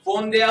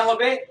ফোন দেয়া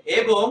হবে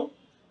এবং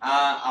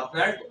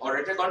আপনার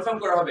অর্ডারটা কনফার্ম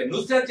করা হবে।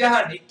 নুসরাত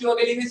জাহান একটু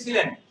আগে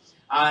লিখেছিলেন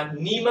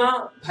নিমা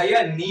ভাইয়া,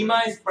 নিমা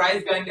স্প্রাইস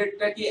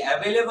গ্রাইন্ডারটা কি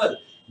অ্যাভেলেবল?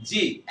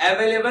 জি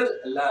অ্যাভেলেবল,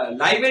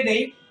 লাইভে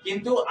নেই,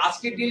 কিন্তু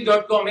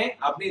ajkerdeal.com এ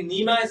আপনি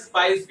নিমা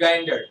স্পাইস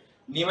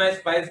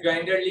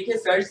গ্রাইন্ডার লিখে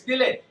সার্চ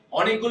দিলে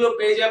অনেকগুলো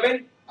পেয়ে যাবেন,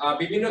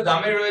 বিভিন্ন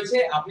দামে রয়েছে,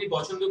 আপনি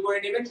পছন্দ করে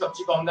নেবেন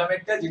সবচেয়ে কম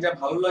দামেরটা, যেটা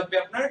ভালো লাগবে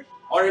আপনার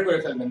অর্ডার করে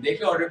ফেলবেন,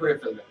 দেখে অর্ডার করে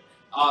ফেলবেন।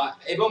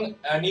 এবং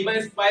নিমা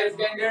স্পাইস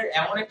গ্রাইন্ডার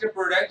এমন একটা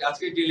প্রোডাক্ট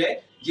আজকে দিলে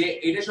যে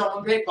এটা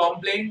সম্বন্ধে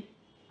কমপ্লেইন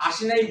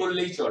আসে নাই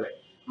বললেই চলে,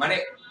 মানে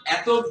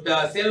এত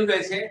সেল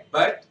হয়েছে,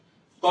 বাট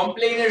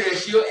কমপ্লেইনের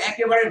রেশিও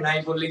একেবারে নাই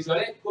বললেই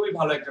চলে। খুবই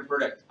ভালো একটা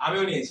প্রোডাক্ট,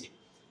 আমিও নিয়েছি,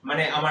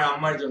 মানে আমার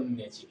আম্মার জন্য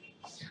নিয়েছি।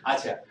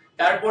 আচ্ছা,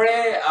 তারপরে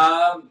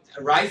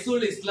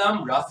রাইসুল ইসলাম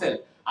রাসেল,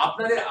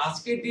 আপনাদের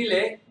আজকের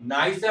ডিলে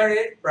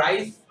নাইসারের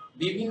প্রাইস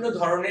বিভিন্ন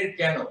ধরনের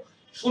কেন?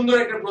 সুন্দর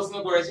একটা প্রশ্ন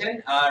করেছেন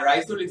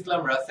রাইসুল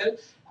ইসলাম রাসেল।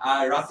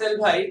 রাসেল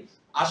ভাই,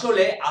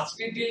 আসলে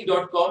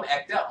ajkerdeal.com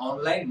একটা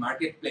অনলাইন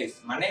মার্কেট প্লেস,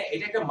 মানে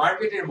এটা একটা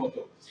মার্কেটের মতো।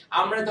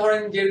 আমরা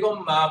ধরেন যেরকম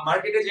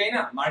মার্কেটে যাই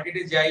না,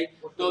 মার্কেটে যাই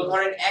তো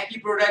ধরেন একই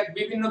প্রোডাক্ট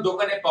বিভিন্ন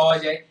দোকানে পাওয়া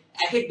যায়,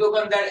 এক এক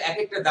দোকানদার এক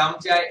একটা দাম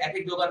চায়, এক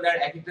এক দোকানদার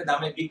এক একটা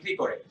দামে বিক্রি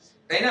করে,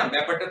 তাই না?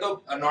 ব্যাপারটা তো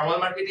নরমাল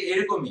মার্কেটে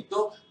এরকমই। তো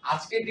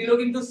আজকের ডিলও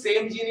কিন্তু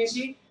সেম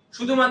জিনিসই,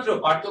 শুধুমাত্র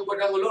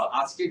পার্থক্যটা হলো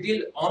আজকের ডিল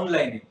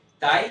অনলাইনে।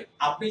 তাই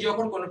আপনি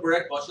যখন কোনো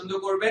প্রোডাক্ট পছন্দ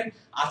করবেন,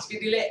 আজকে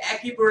দিলে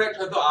একই প্রোডাক্ট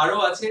হয়তো আরো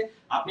আছে,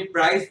 আপনি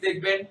প্রাইস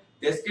দেখবেন,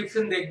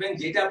 ডেসক্রিপশন দেখবেন,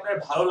 যেটা আপনার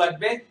ভালো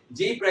লাগবে,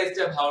 যেই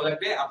প্রাইসটা ভালো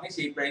লাগবে আপনি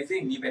সেই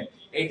প্রাইসেই নেবেন।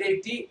 এটা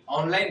একটি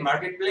অনলাইন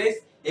মার্কেট প্লেস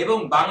এবং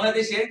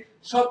বাংলাদেশের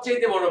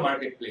সবচেয়ে বড়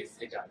মার্কেট প্লেস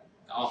এটা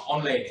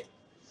অনলাইনে।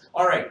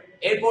 অলরাইট,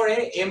 এরপরে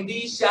MD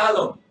Shah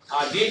Alam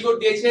deal code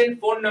দিয়েছেন,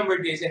 ফোন নাম্বার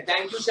দিয়েছেন,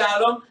 থ্যাংক ইউ শাহ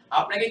আলম,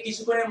 আপনাকে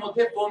কিছুক্ষণের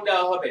মধ্যে ফোন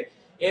দেওয়া হবে।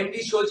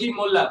 এমডি সজীব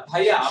মোল্লা,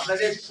 ভাইয়া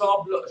আপনাদের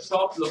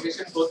সব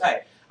লোকেশন কোথায়?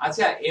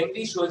 আচ্ছা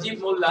এমডি সজীব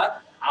মোল্লা,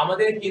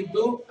 আমাদের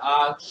কিন্তু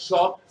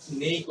শপ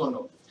নেই কোনো,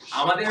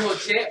 আমাদের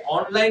হচ্ছে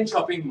অনলাইন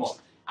শপিং মল,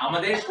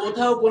 আমাদের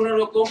কোথাও কোনো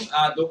রকম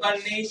দোকান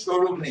নেই,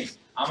 শোরুম নেই,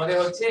 আমাদের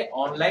হচ্ছে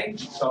অনলাইন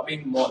শপিং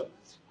মল।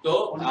 তো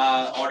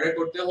অর্ডার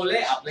করতে হলে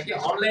আপনাকে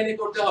অনলাইনে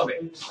করতে হবে।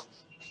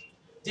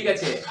 ঠিক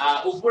আছে,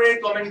 উপরের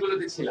কমেন্ট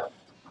গুলোতে ছিলাম।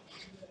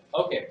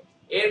 ওকে,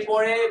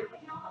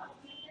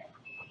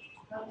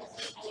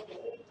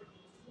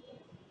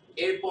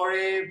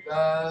 এরপরে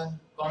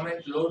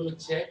কমেন্ট লোড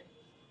হচ্ছে।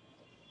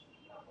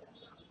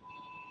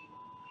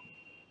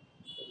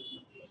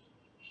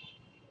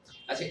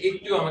 আচ্ছা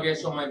একটু আমাকে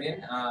সময় দিন,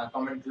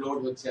 কমেন্ট লোড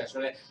হচ্ছে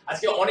আসলে।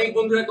 আজকে অনেক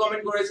বন্ধুরা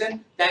কমেন্ট করেছেন,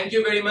 থ্যাংক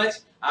ইউ ভেরি মাচ।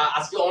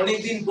 আজকে অনেক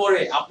দিন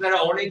পরে আপনারা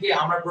অনেকে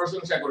আমার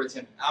প্রশংসা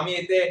করেছেন, আমি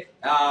এতে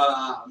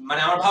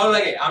মানে আমার ভালো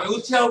লাগে, আমি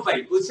উৎসাহ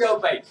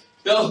পাই।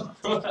 তো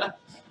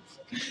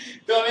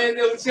তো আমি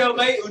এতে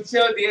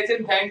উৎসাহ দিয়েছেন,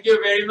 থ্যাংক ইউ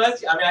ভেরি মাচ।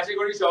 আমি আশা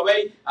করি সবাই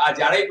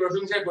যারাই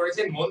প্রশংসা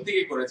করেছেন মন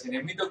থেকে করেছেন,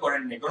 এমনি তো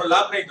করেননি, কোনো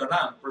লাভ নেই তো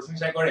না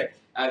প্রশংসা করে,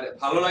 আর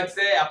ভালো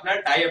লাগছে আপনার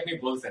তাই আপনি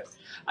বলছেন।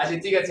 আচ্ছা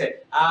ঠিক আছে,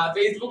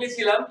 ফেসবুকে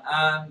ছিলাম,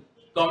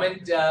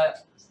 কমেন্ট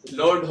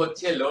লোড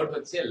হচ্ছে।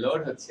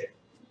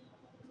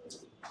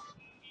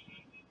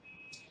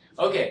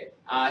 ওকে,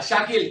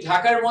 শাকিল,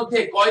 ঢাকার মধ্যে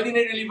কয়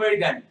দিনের ডেলিভারি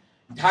দেন?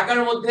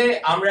 ঢাকার মধ্যে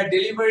আমরা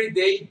ডেলিভারি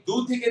দেই 2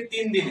 থেকে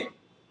 3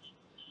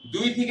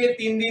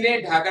 দিনে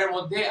ঢাকার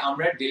মধ্যে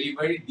আমরা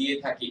ডেলিভারি দিয়ে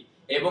থাকি,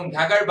 এবং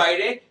ঢাকার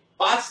বাইরে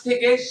 5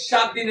 থেকে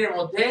 7 দিনের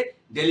মধ্যে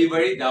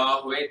ডেলিভারি দেওয়া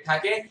হয়ে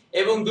থাকে,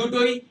 এবং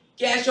দুটোই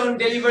ক্যাশ অন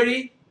ডেলিভারি,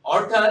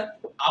 অর্থাৎ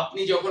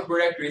আপনি যখন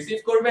প্রোডাক্ট রিসিভ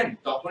করবেন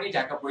তখনই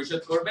টাকা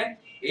পরিশোধ করবেন,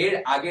 এর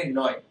আগে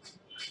নয়।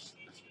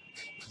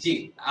 জি,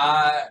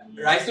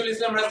 রাইসুল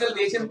ইসলাম রাসেল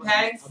দিয়েছেন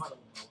থ্যাঙ্কস।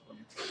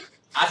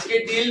 আজকে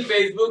ডিল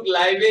ফেসবুক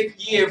লাইভে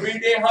কি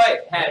এভরিডে হয়?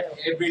 হ্যাঁ,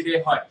 এভরিডে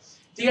হয়।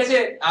 ঠিক আছে,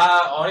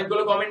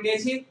 অনেকগুলো কমেন্ট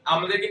নিয়েছি,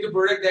 আমাদের কিন্তু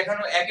প্রোডাক্ট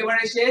দেখানো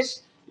একেবারে শেষ,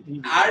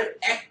 আর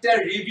একটা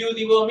রিভিউ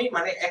দিব আমি,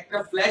 মানে একটা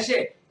ফ্ল্যাশে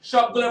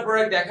সবগুলো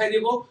প্রোডাক্ট দেখাই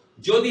দিব।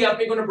 যদি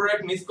আপনি কোনো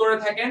প্রোডাক্ট মিস করে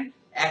থাকেন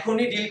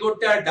এখনই ডিল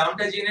করতে আর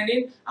দামটা জেনে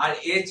নিন। আর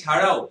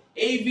এছাড়াও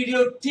এই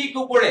ভিডিও ঠিক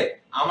উপরে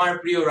আমার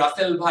প্রিয়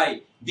রাসেল ভাই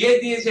দিয়ে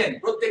দিয়েছেন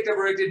প্রত্যেকটা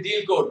প্রোডাক্টের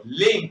ডিল কোড,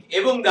 লিংক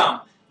এবং দাম,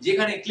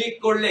 যেখানে ক্লিক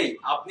করলেই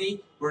আপনি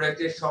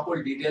প্রোডাক্টের সকল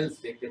ডিটেইলস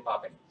দেখতে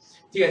পাবেন।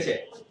 ঠিক আছে,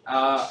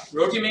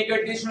 রুটি মেকার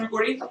দিয়ে শুরু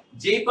করি।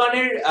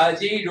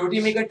 যেই রুটি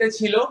মেকারটা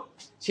ছিল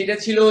সেটা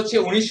ছিল হচ্ছে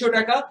 1900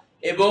 টাকা,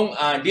 এবং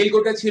ডিল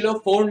কোডটা ছিল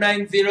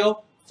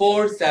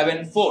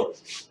 490474।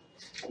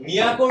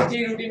 মিয়াকোর যে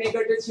রুটি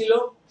মেকারটা ছিল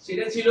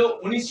সেটা ছিল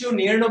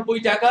 1999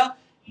 টাকা,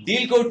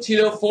 ডিল কোড ছিল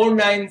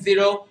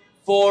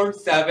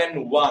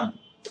 490471।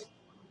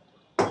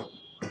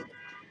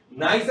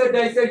 নাইসার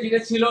ডাইসার যেটা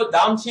ছিল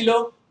দাম ছিল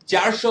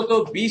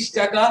 420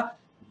 টাকা,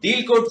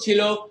 ডিল কোড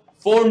ছিল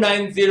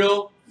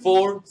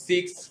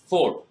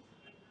 490464।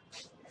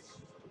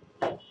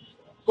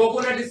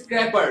 কোকোনাট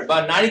স্ক্র্যাপার বা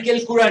নারকেল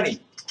কুড়ানি,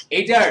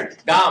 এটার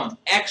দাম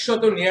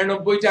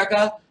 199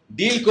 টাকা,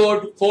 deal code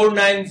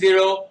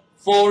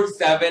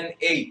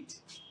 490478।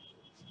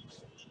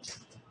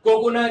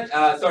 Coconut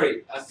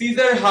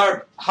caesar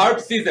herb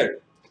caesar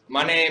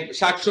মানে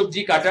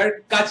শাকসবজি কাটার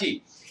কাঁচি,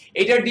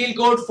 এটার ডিল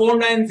কোড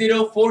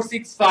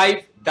 490465,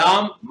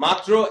 দাম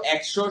মাত্র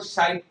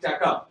 160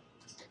 টাকা।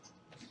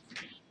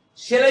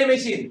 সেলাই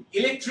মেশিন,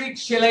 ইলেকট্রিক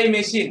সেলাই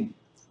মেশিন,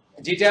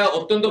 যেটা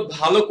অত্যন্ত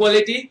ভালো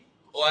কোয়ালিটি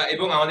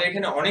এবং আমাদের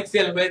এখানে অনেক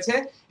সেল হয়েছে,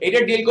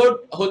 এটার ডিল কোড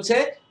হচ্ছে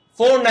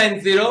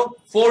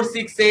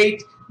 490468,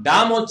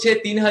 দাম হচ্ছে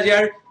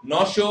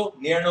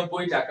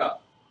 3999 টাকা।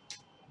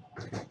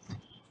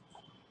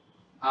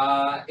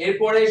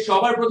 এরপরে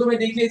সবার প্রথমে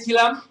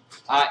দেখিয়েছিলাম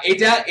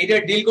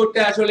এটার ডিল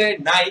কোডটা আসলে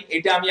নাই,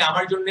 এটা আমি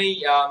আমার জন্যই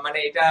মানে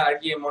এটা আর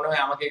কি মনে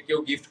হয় আমাকে কেউ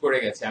গিফট করে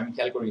গেছে, আমি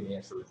খেয়াল করিনি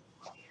আসলে।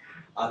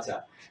 আচ্ছা,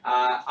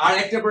 আর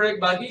একটা প্রোডাক্ট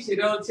বাকি,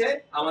 সেটা হচ্ছে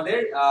আমাদের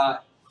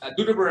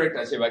দুটো প্রোডাক্ট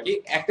আছে বাকি।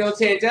 একটা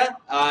হচ্ছে এটা,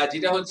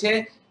 যেটা হচ্ছে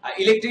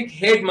ইলেকট্রিক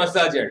হেড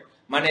ম্যাসাজার,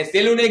 মানে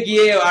সেলুনে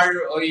গিয়ে আর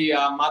ওই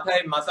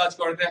মাথায় ম্যাসাজ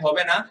করতে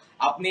হবে না,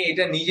 আপনি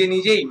এটা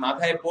নিজেই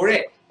মাথায় পরে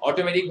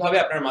অটোমেটিক ভাবে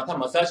আপনার মাথা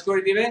ম্যাসাজ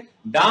করে দিবে,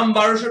 দাম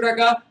 1200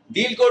 টাকা,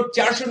 ডিল কোড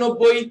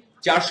 490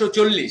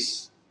 440।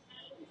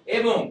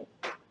 এবং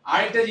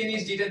আরেকটা জিনিস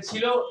যেটা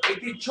ছিল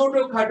একটি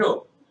ছোটখাটো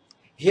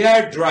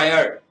hair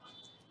dryer,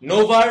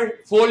 নোভার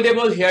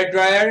foldable hair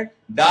dryer,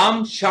 দাম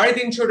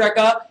 350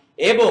 টাকা,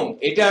 এবং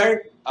এটার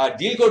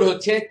ডিল কোড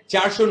হচ্ছে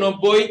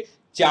 490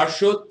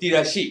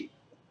 483।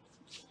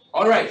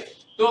 অলরাইট,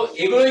 তো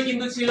এগুলোই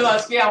কিন্তু ছিল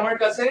আজকে আমার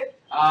কাছে,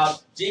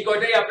 যে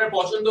কয়টাই আপনার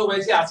পছন্দ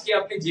হয়েছে আজকে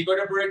আপনি যে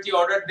কয়টা প্রোডাক্টই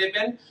অর্ডার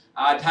দেবেন,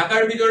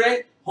 ঢাকার ভিতরে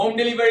হোম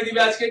ডেলিভারি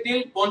দিবে আজকে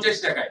ডিল 50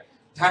 টাকায়,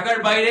 ঢাকার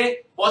বাইরে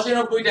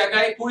 95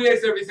 টাকায় কুরিয়ার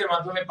সার্ভিসের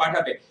মাধ্যমে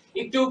পাঠাবে।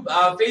 একটু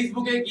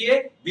ফেসবুকে গিয়ে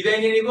বিদায়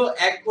নিয়ে নিব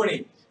এক্ষুনি,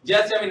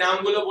 জাস্ট আমি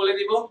নামগুলো বলে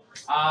দিব।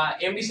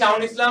 এমডি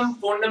শাহুল ইসলাম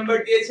ফোন নাম্বার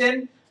দিয়েছেন,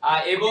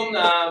 এবং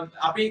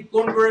আপনি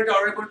কোন প্রোডাক্ট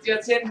অর্ডার করতে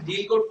যাচ্ছেন,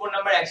 ডিল কোড, ফোন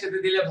নাম্বার একসাথে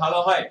দিলে ভালো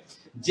হয়।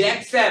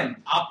 জ্যাকস্যাম,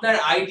 আপনার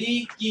আইডি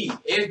কি?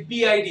 FB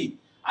ID.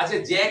 আচ্ছা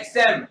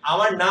জ্যাকস্যাম,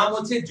 আমার নাম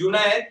হচ্ছে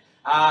জুনায়েদ,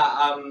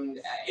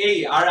 এই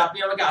আর আপনি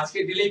আমাকে আজকে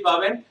দিলেই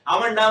পাবেন,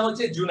 আমার নাম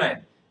হচ্ছে জুনায়েদ,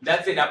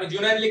 দ্যাটস ইট। আপনি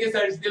জুনায়েদ লিখে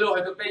সার্চ দিলেও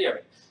হয়তো পেয়ে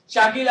যাবেন।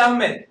 শাকিল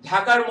আহমেদ,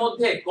 ঢাকার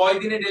মধ্যে কয়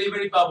দিনে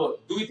ডেলিভারি পাবো?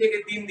 2 থেকে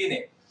 3 দিনে।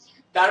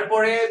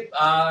 তারপরে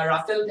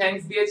রাসেল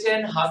থ্যাঙ্কস দিয়েছেন।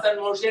 হাসান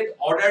মোর্শেদ,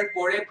 অর্ডার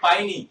করে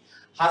পাইনি।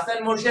 হাসান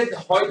মোর্শেদ,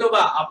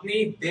 হয়তোবা আপনি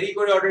দেরি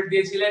করে অর্ডার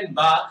দিয়েছিলেন,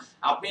 বা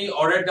আপনি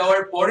অর্ডার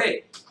দেওয়ার পরে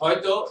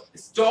হয়তো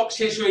স্টক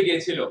শেষ হয়ে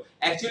গিয়েছিল।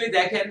 অ্যাকচুয়ালি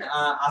দেখেন,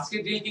 আজকে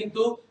ডিল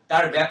কিন্তু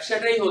তার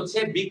ব্যবসাটাই হচ্ছে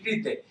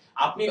বিক্রিতে।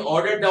 আপনি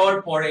অর্ডার দেওয়ার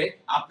পরে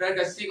আপনার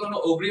কাছ থেকে কোনো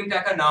অগ্রিম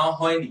টাকা নেওয়া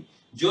হয়নি,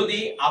 যদি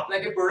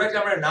আপনাকে প্রোডাক্ট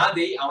আমরা না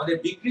দেই, আমাদের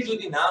বিক্রি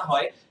যদি না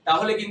হয়,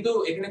 তাহলে কিন্তু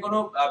এখানে কোনো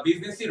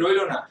বিজনেসই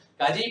রইলো না।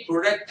 কাজেই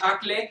প্রোডাক্ট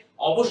থাকলে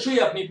অবশ্যই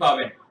আপনি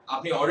পাবেন।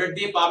 আপনি অর্ডার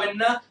দিয়ে পাবেন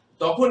না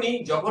তখনই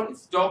যখন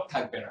স্টক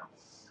থাকবে না।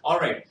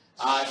 অলরাইট,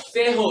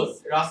 সেহোস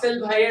রাসেল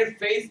ভাইয়ের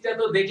ফেসটা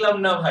তো দেখলাম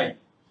না ভাই।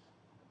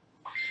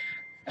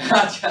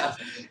 আচ্ছা,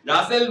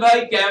 রাসেল ভাই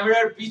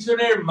ক্যামেরার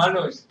পিছনের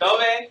মানুষ,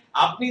 তবে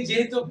আপনি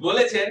যেহেতু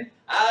বলেছেন,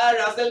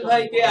 রাসেল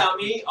ভাইকে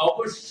আমি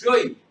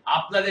অবশ্যই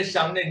আপনাদের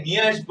সামনে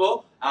নিয়ে আসবো।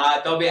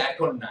 তবে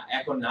এখন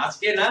না,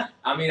 আজকে না,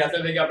 আমি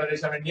রাসেল ভাইকে আপনাদের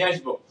সামনে নিয়ে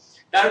আসবো।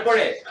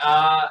 তারপরে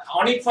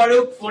অনিক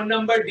Faruk phone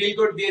number deal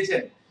code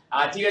দিয়েছেন।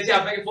 ঠিক আছে,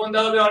 আপনাকে ফোন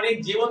দেওয়া হবে। অনেক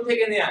জীবন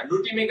থেকে নেয়া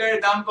রুটি মেকারের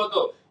দাম কত?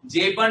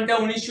 যে পানটা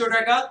 1900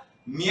 টাকা,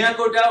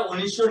 মিয়াকোটা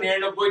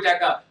 1999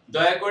 টাকা।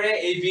 দয়া করে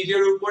এই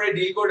ভিডিওর উপরে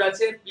ডিল কোড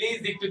আছে, প্লিজ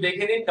একটু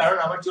দেখে নিন, কারণ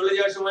আমার চলে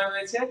যাওয়ার সময়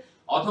হয়েছে।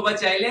 অথবা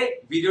চাইলে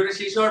ভিডিওটা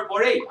শেষ হওয়ার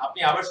পরেই আপনি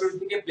আবার শুরু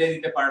থেকে প্লে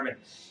দিতে পারবেন।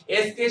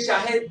 এসকে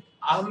শাহেদ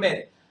আহমেদ,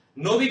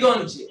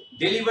 নবীগঞ্জ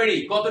ডেলিভারি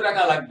কত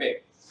টাকা লাগবে?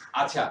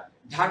 আচ্ছা,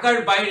 ঢাকার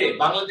বাইরে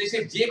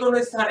বাংলাদেশের যে কোনো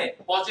স্থানে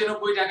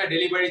 95 টাকা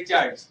ডেলিভারি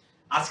চার্জ।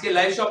 আজকে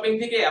লাইভ শপিং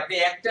থেকে আপনি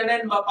একটা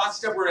নেন বা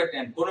 5টা প্রোডাক্ট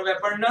নেন, কোনো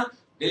ব্যাপার না,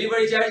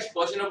 ডেলিভারি চার্জ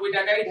 95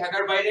 টাকায়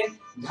ঢাকার বাইরে।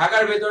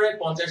 ঢাকার ভেতরে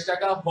 50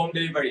 টাকা হোম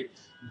ডেলিভারি।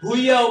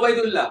 ভুইয়া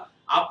ওবাইদুল্লাহ,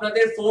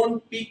 আপনাদের ফোন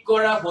পিক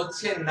করা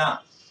হচ্ছে না।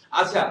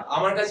 আচ্ছা,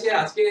 আমার কাছে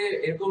আজকে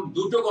এরকম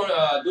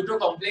দুটো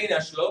কমপ্লেইন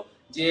আসলো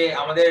যে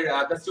আমাদের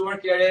কাস্টমার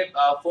কেয়ারে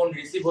ফোন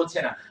রিসিভ হচ্ছে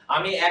না।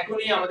 আমি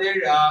এখনই আমাদের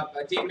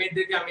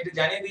টিমমেটদেরকে আমি এটা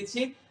জানিয়ে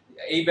দিচ্ছি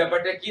এই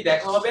ব্যাপারটা কি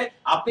দেখা হবে।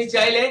 আপনি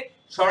চাইলে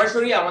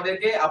সরাসরি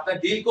আমাদেরকে আপনার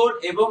ডিল কোড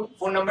এবং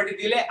ফোন নাম্বারটি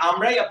দিলে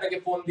আমরাই আপনাকে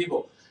ফোন দিব।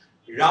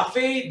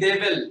 রাফি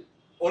দেভেল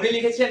উনি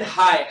লিখেছেন,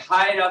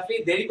 হাই রাফি,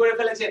 দেরি করে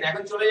ফেলেছেন,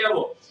 এখন চলে যাব।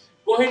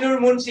 কোহিনুর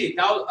মুন্সি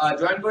তাও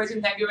জয়েন করেছেন,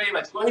 thank you very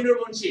much. Kohinoor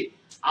Munshi,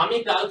 আমি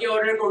কালকে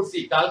অর্ডার করছি,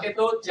 কালকে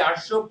তো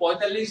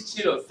 445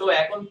 ছিল, তো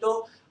এখন তো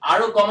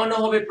আরো কমানো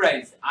হবে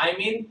প্রাইস। আই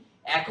মিন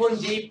এখন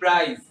যেই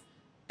প্রাইস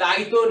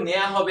তাই তো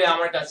নেওয়া হবে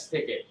আমার কাছ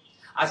থেকে।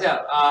 আচ্ছা,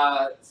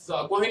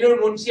 কোহিনুর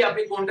মুন্সি,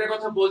 আপনি কোনটার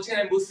কথা বলছেন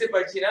আমি বুঝতে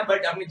পারছি না,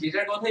 বাট আপনি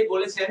যেটার কথাই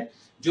বলেছেন,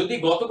 যদি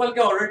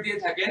গতকালকে অর্ডার দিয়ে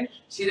থাকেন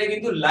সেটা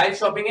কিন্তু লাইভ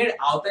শপিং এর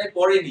আওতায়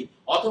পড়েনি,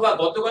 অথবা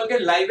গতকালকে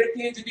লাইভের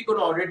থেকে যদি কোনো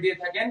অর্ডার দিয়ে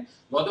থাকেন,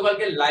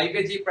 গতকালকে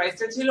লাইভে যে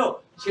প্রাইসটা ছিল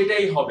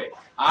সেটাই হবে।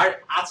 আর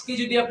আজকে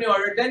যদি আপনি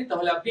অর্ডার দেন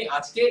তাহলে আপনি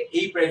আজকে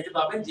এই প্রাইসে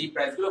পাবেন, যে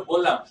প্রাইসগুলো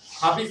বললাম।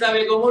 Hafiza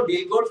বেগমও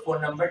deal code phone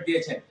number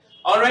দিয়েছেন।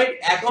 অলরাইট,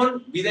 এখন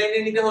বিদায়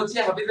নিয়ে নিতে হচ্ছে।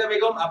 হাফিজা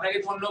বেগম, আপনাকে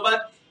ধন্যবাদ।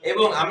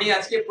 এবং আমি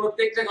আজকে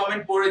প্রত্যেকটা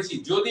কমেন্ট পড়েছি,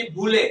 যদি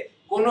ভুলে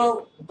কোনো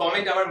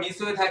কমেন্ট আমার মিস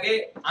হয়ে থাকে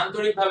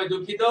আন্তরিকভাবে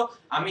দুঃখিত।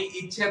 আমি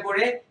ইচ্ছা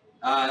করে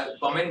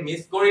কমেন্ট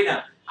মিস করি না।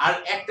 আর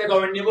একটা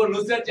কমেন্ট নিব,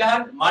 নুসরাত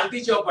জাহান মাল্টি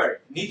চপার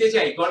নিতে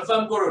চাই,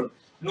 কনফার্ম করুন।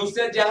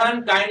 নুসরাত জাহান,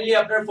 কাইন্ডলি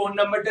আপনার ফোন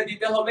নাম্বারটা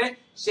দিতে হবে,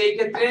 সেই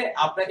ক্ষেত্রে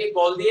আপনাকে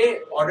কল দিয়ে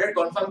অর্ডার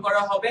কনফার্ম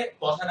করা হবে।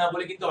 কথা না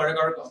বলে কিন্তু অর্ডার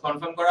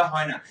কনফার্ম করা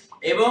হয় না।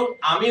 এবং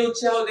আমি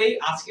উৎসাহ দেই,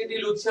 আজকে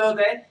ডিল উৎসাহ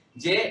দেয়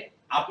যে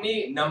আপনি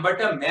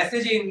নাম্বারটা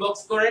মেসেজে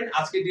ইনবক্স করেন,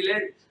 আজকে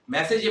ডিলের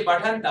মেসেজে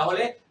পাঠান,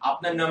 তাহলে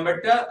আপনার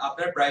নাম্বারটা,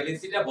 আপনার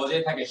প্রাইভেসিটা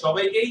বজায় থাকে।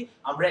 সবাইকেই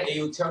আমরা এই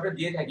উৎসাহটা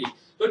দিয়ে থাকি।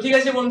 তো ঠিক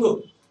আছে বন্ধু,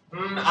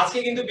 আজকে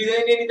কিন্তু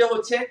বিদায় নিয়ে নিতে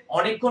হচ্ছে।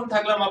 অনেকক্ষণ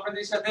থাকলাম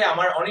আপনাদের সাথে,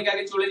 আমার অনেক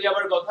আগে চলে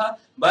যাবার কথা,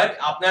 বাট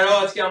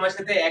আপনারাও আজকে আমার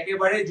সাথে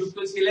একেবারে যুক্ত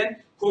ছিলেন,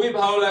 খুবই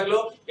ভালো লাগলো।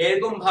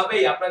 এরকম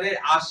ভাবেই আপনাদের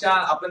আশা,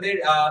 আপনাদের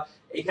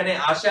এখানে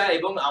আসা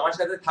এবং আমার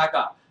সাথে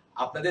থাকা,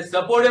 আপনাদের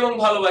সাপোর্ট এবং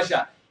ভালোবাসা,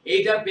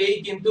 এইটা পেয়েই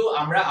কিন্তু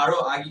আমরা আরো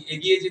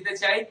এগিয়ে যেতে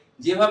চাই।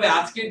 যেভাবে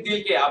আজকের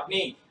দিলকে আপনি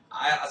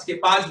আজকে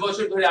 5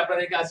 বছর ধরে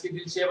আপনাদেরকে আজকের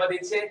দিল সেবা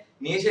দিচ্ছে,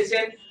 নিয়ে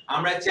এসেছেন,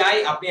 আমরা চাই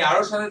আপনি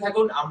আরো সাথে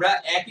থাকুন, আমরা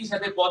একই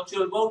সাথে পথ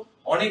চলবো,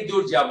 অনেক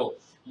দূর যাব।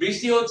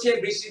 বৃষ্টি হচ্ছে,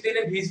 বৃষ্টির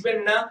দিনে ভিজবেন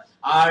না।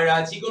 আর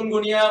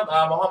চিকুনগুনিয়া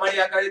মহামারী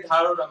আকারে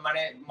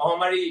মানে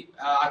মহামারী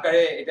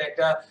আকারে এটা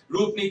একটা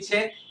রূপ নিচ্ছে,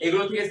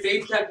 এগুলো থেকে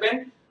সেফ থাকবেন।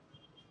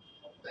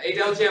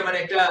 এটা হচ্ছে মানে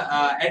একটা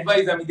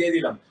অ্যাডভাইস আমি দিয়ে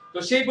দিলাম। তো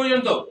সেই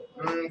পর্যন্ত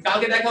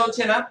কালকে দেখা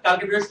হচ্ছে না,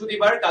 কালকে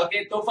বৃহস্পতিবার, কালকে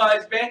তোফা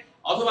আসবে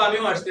অথবা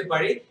আমিও আসতে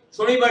পারি।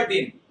 শনিবার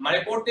দিন মানে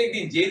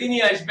প্রত্যেকদিন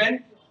যেদিনই আসবেন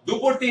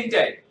দুপুর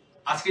 3টায়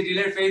আজকে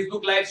ডিলের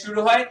ফেসবুক লাইভ শুরু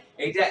হয়,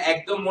 এটা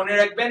একদম মনে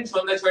রাখবেন,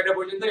 সন্ধ্যা 6টা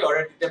পর্যন্তই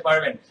অর্ডার দিতে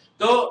পারবেন।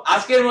 তো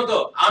আজকের মতো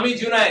আমি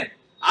জুনায়েদ,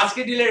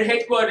 আজকে ডিলের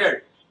হেডকোয়ার্টার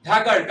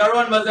ঢাকার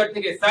কারওয়ান বাজার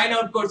থেকে সাইন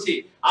আউট করছি।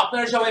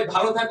 আপনারা সবাই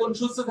ভালো থাকুন,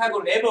 সুস্থ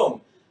থাকুন এবং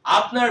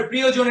আপনার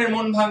প্রিয়জনের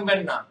মন ভাঙবেন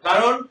না,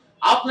 কারণ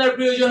আপনার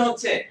প্রিয়জন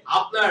হচ্ছে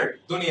আপনার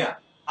দুনিয়া।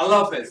 আল্লাহ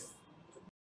হাফেজ।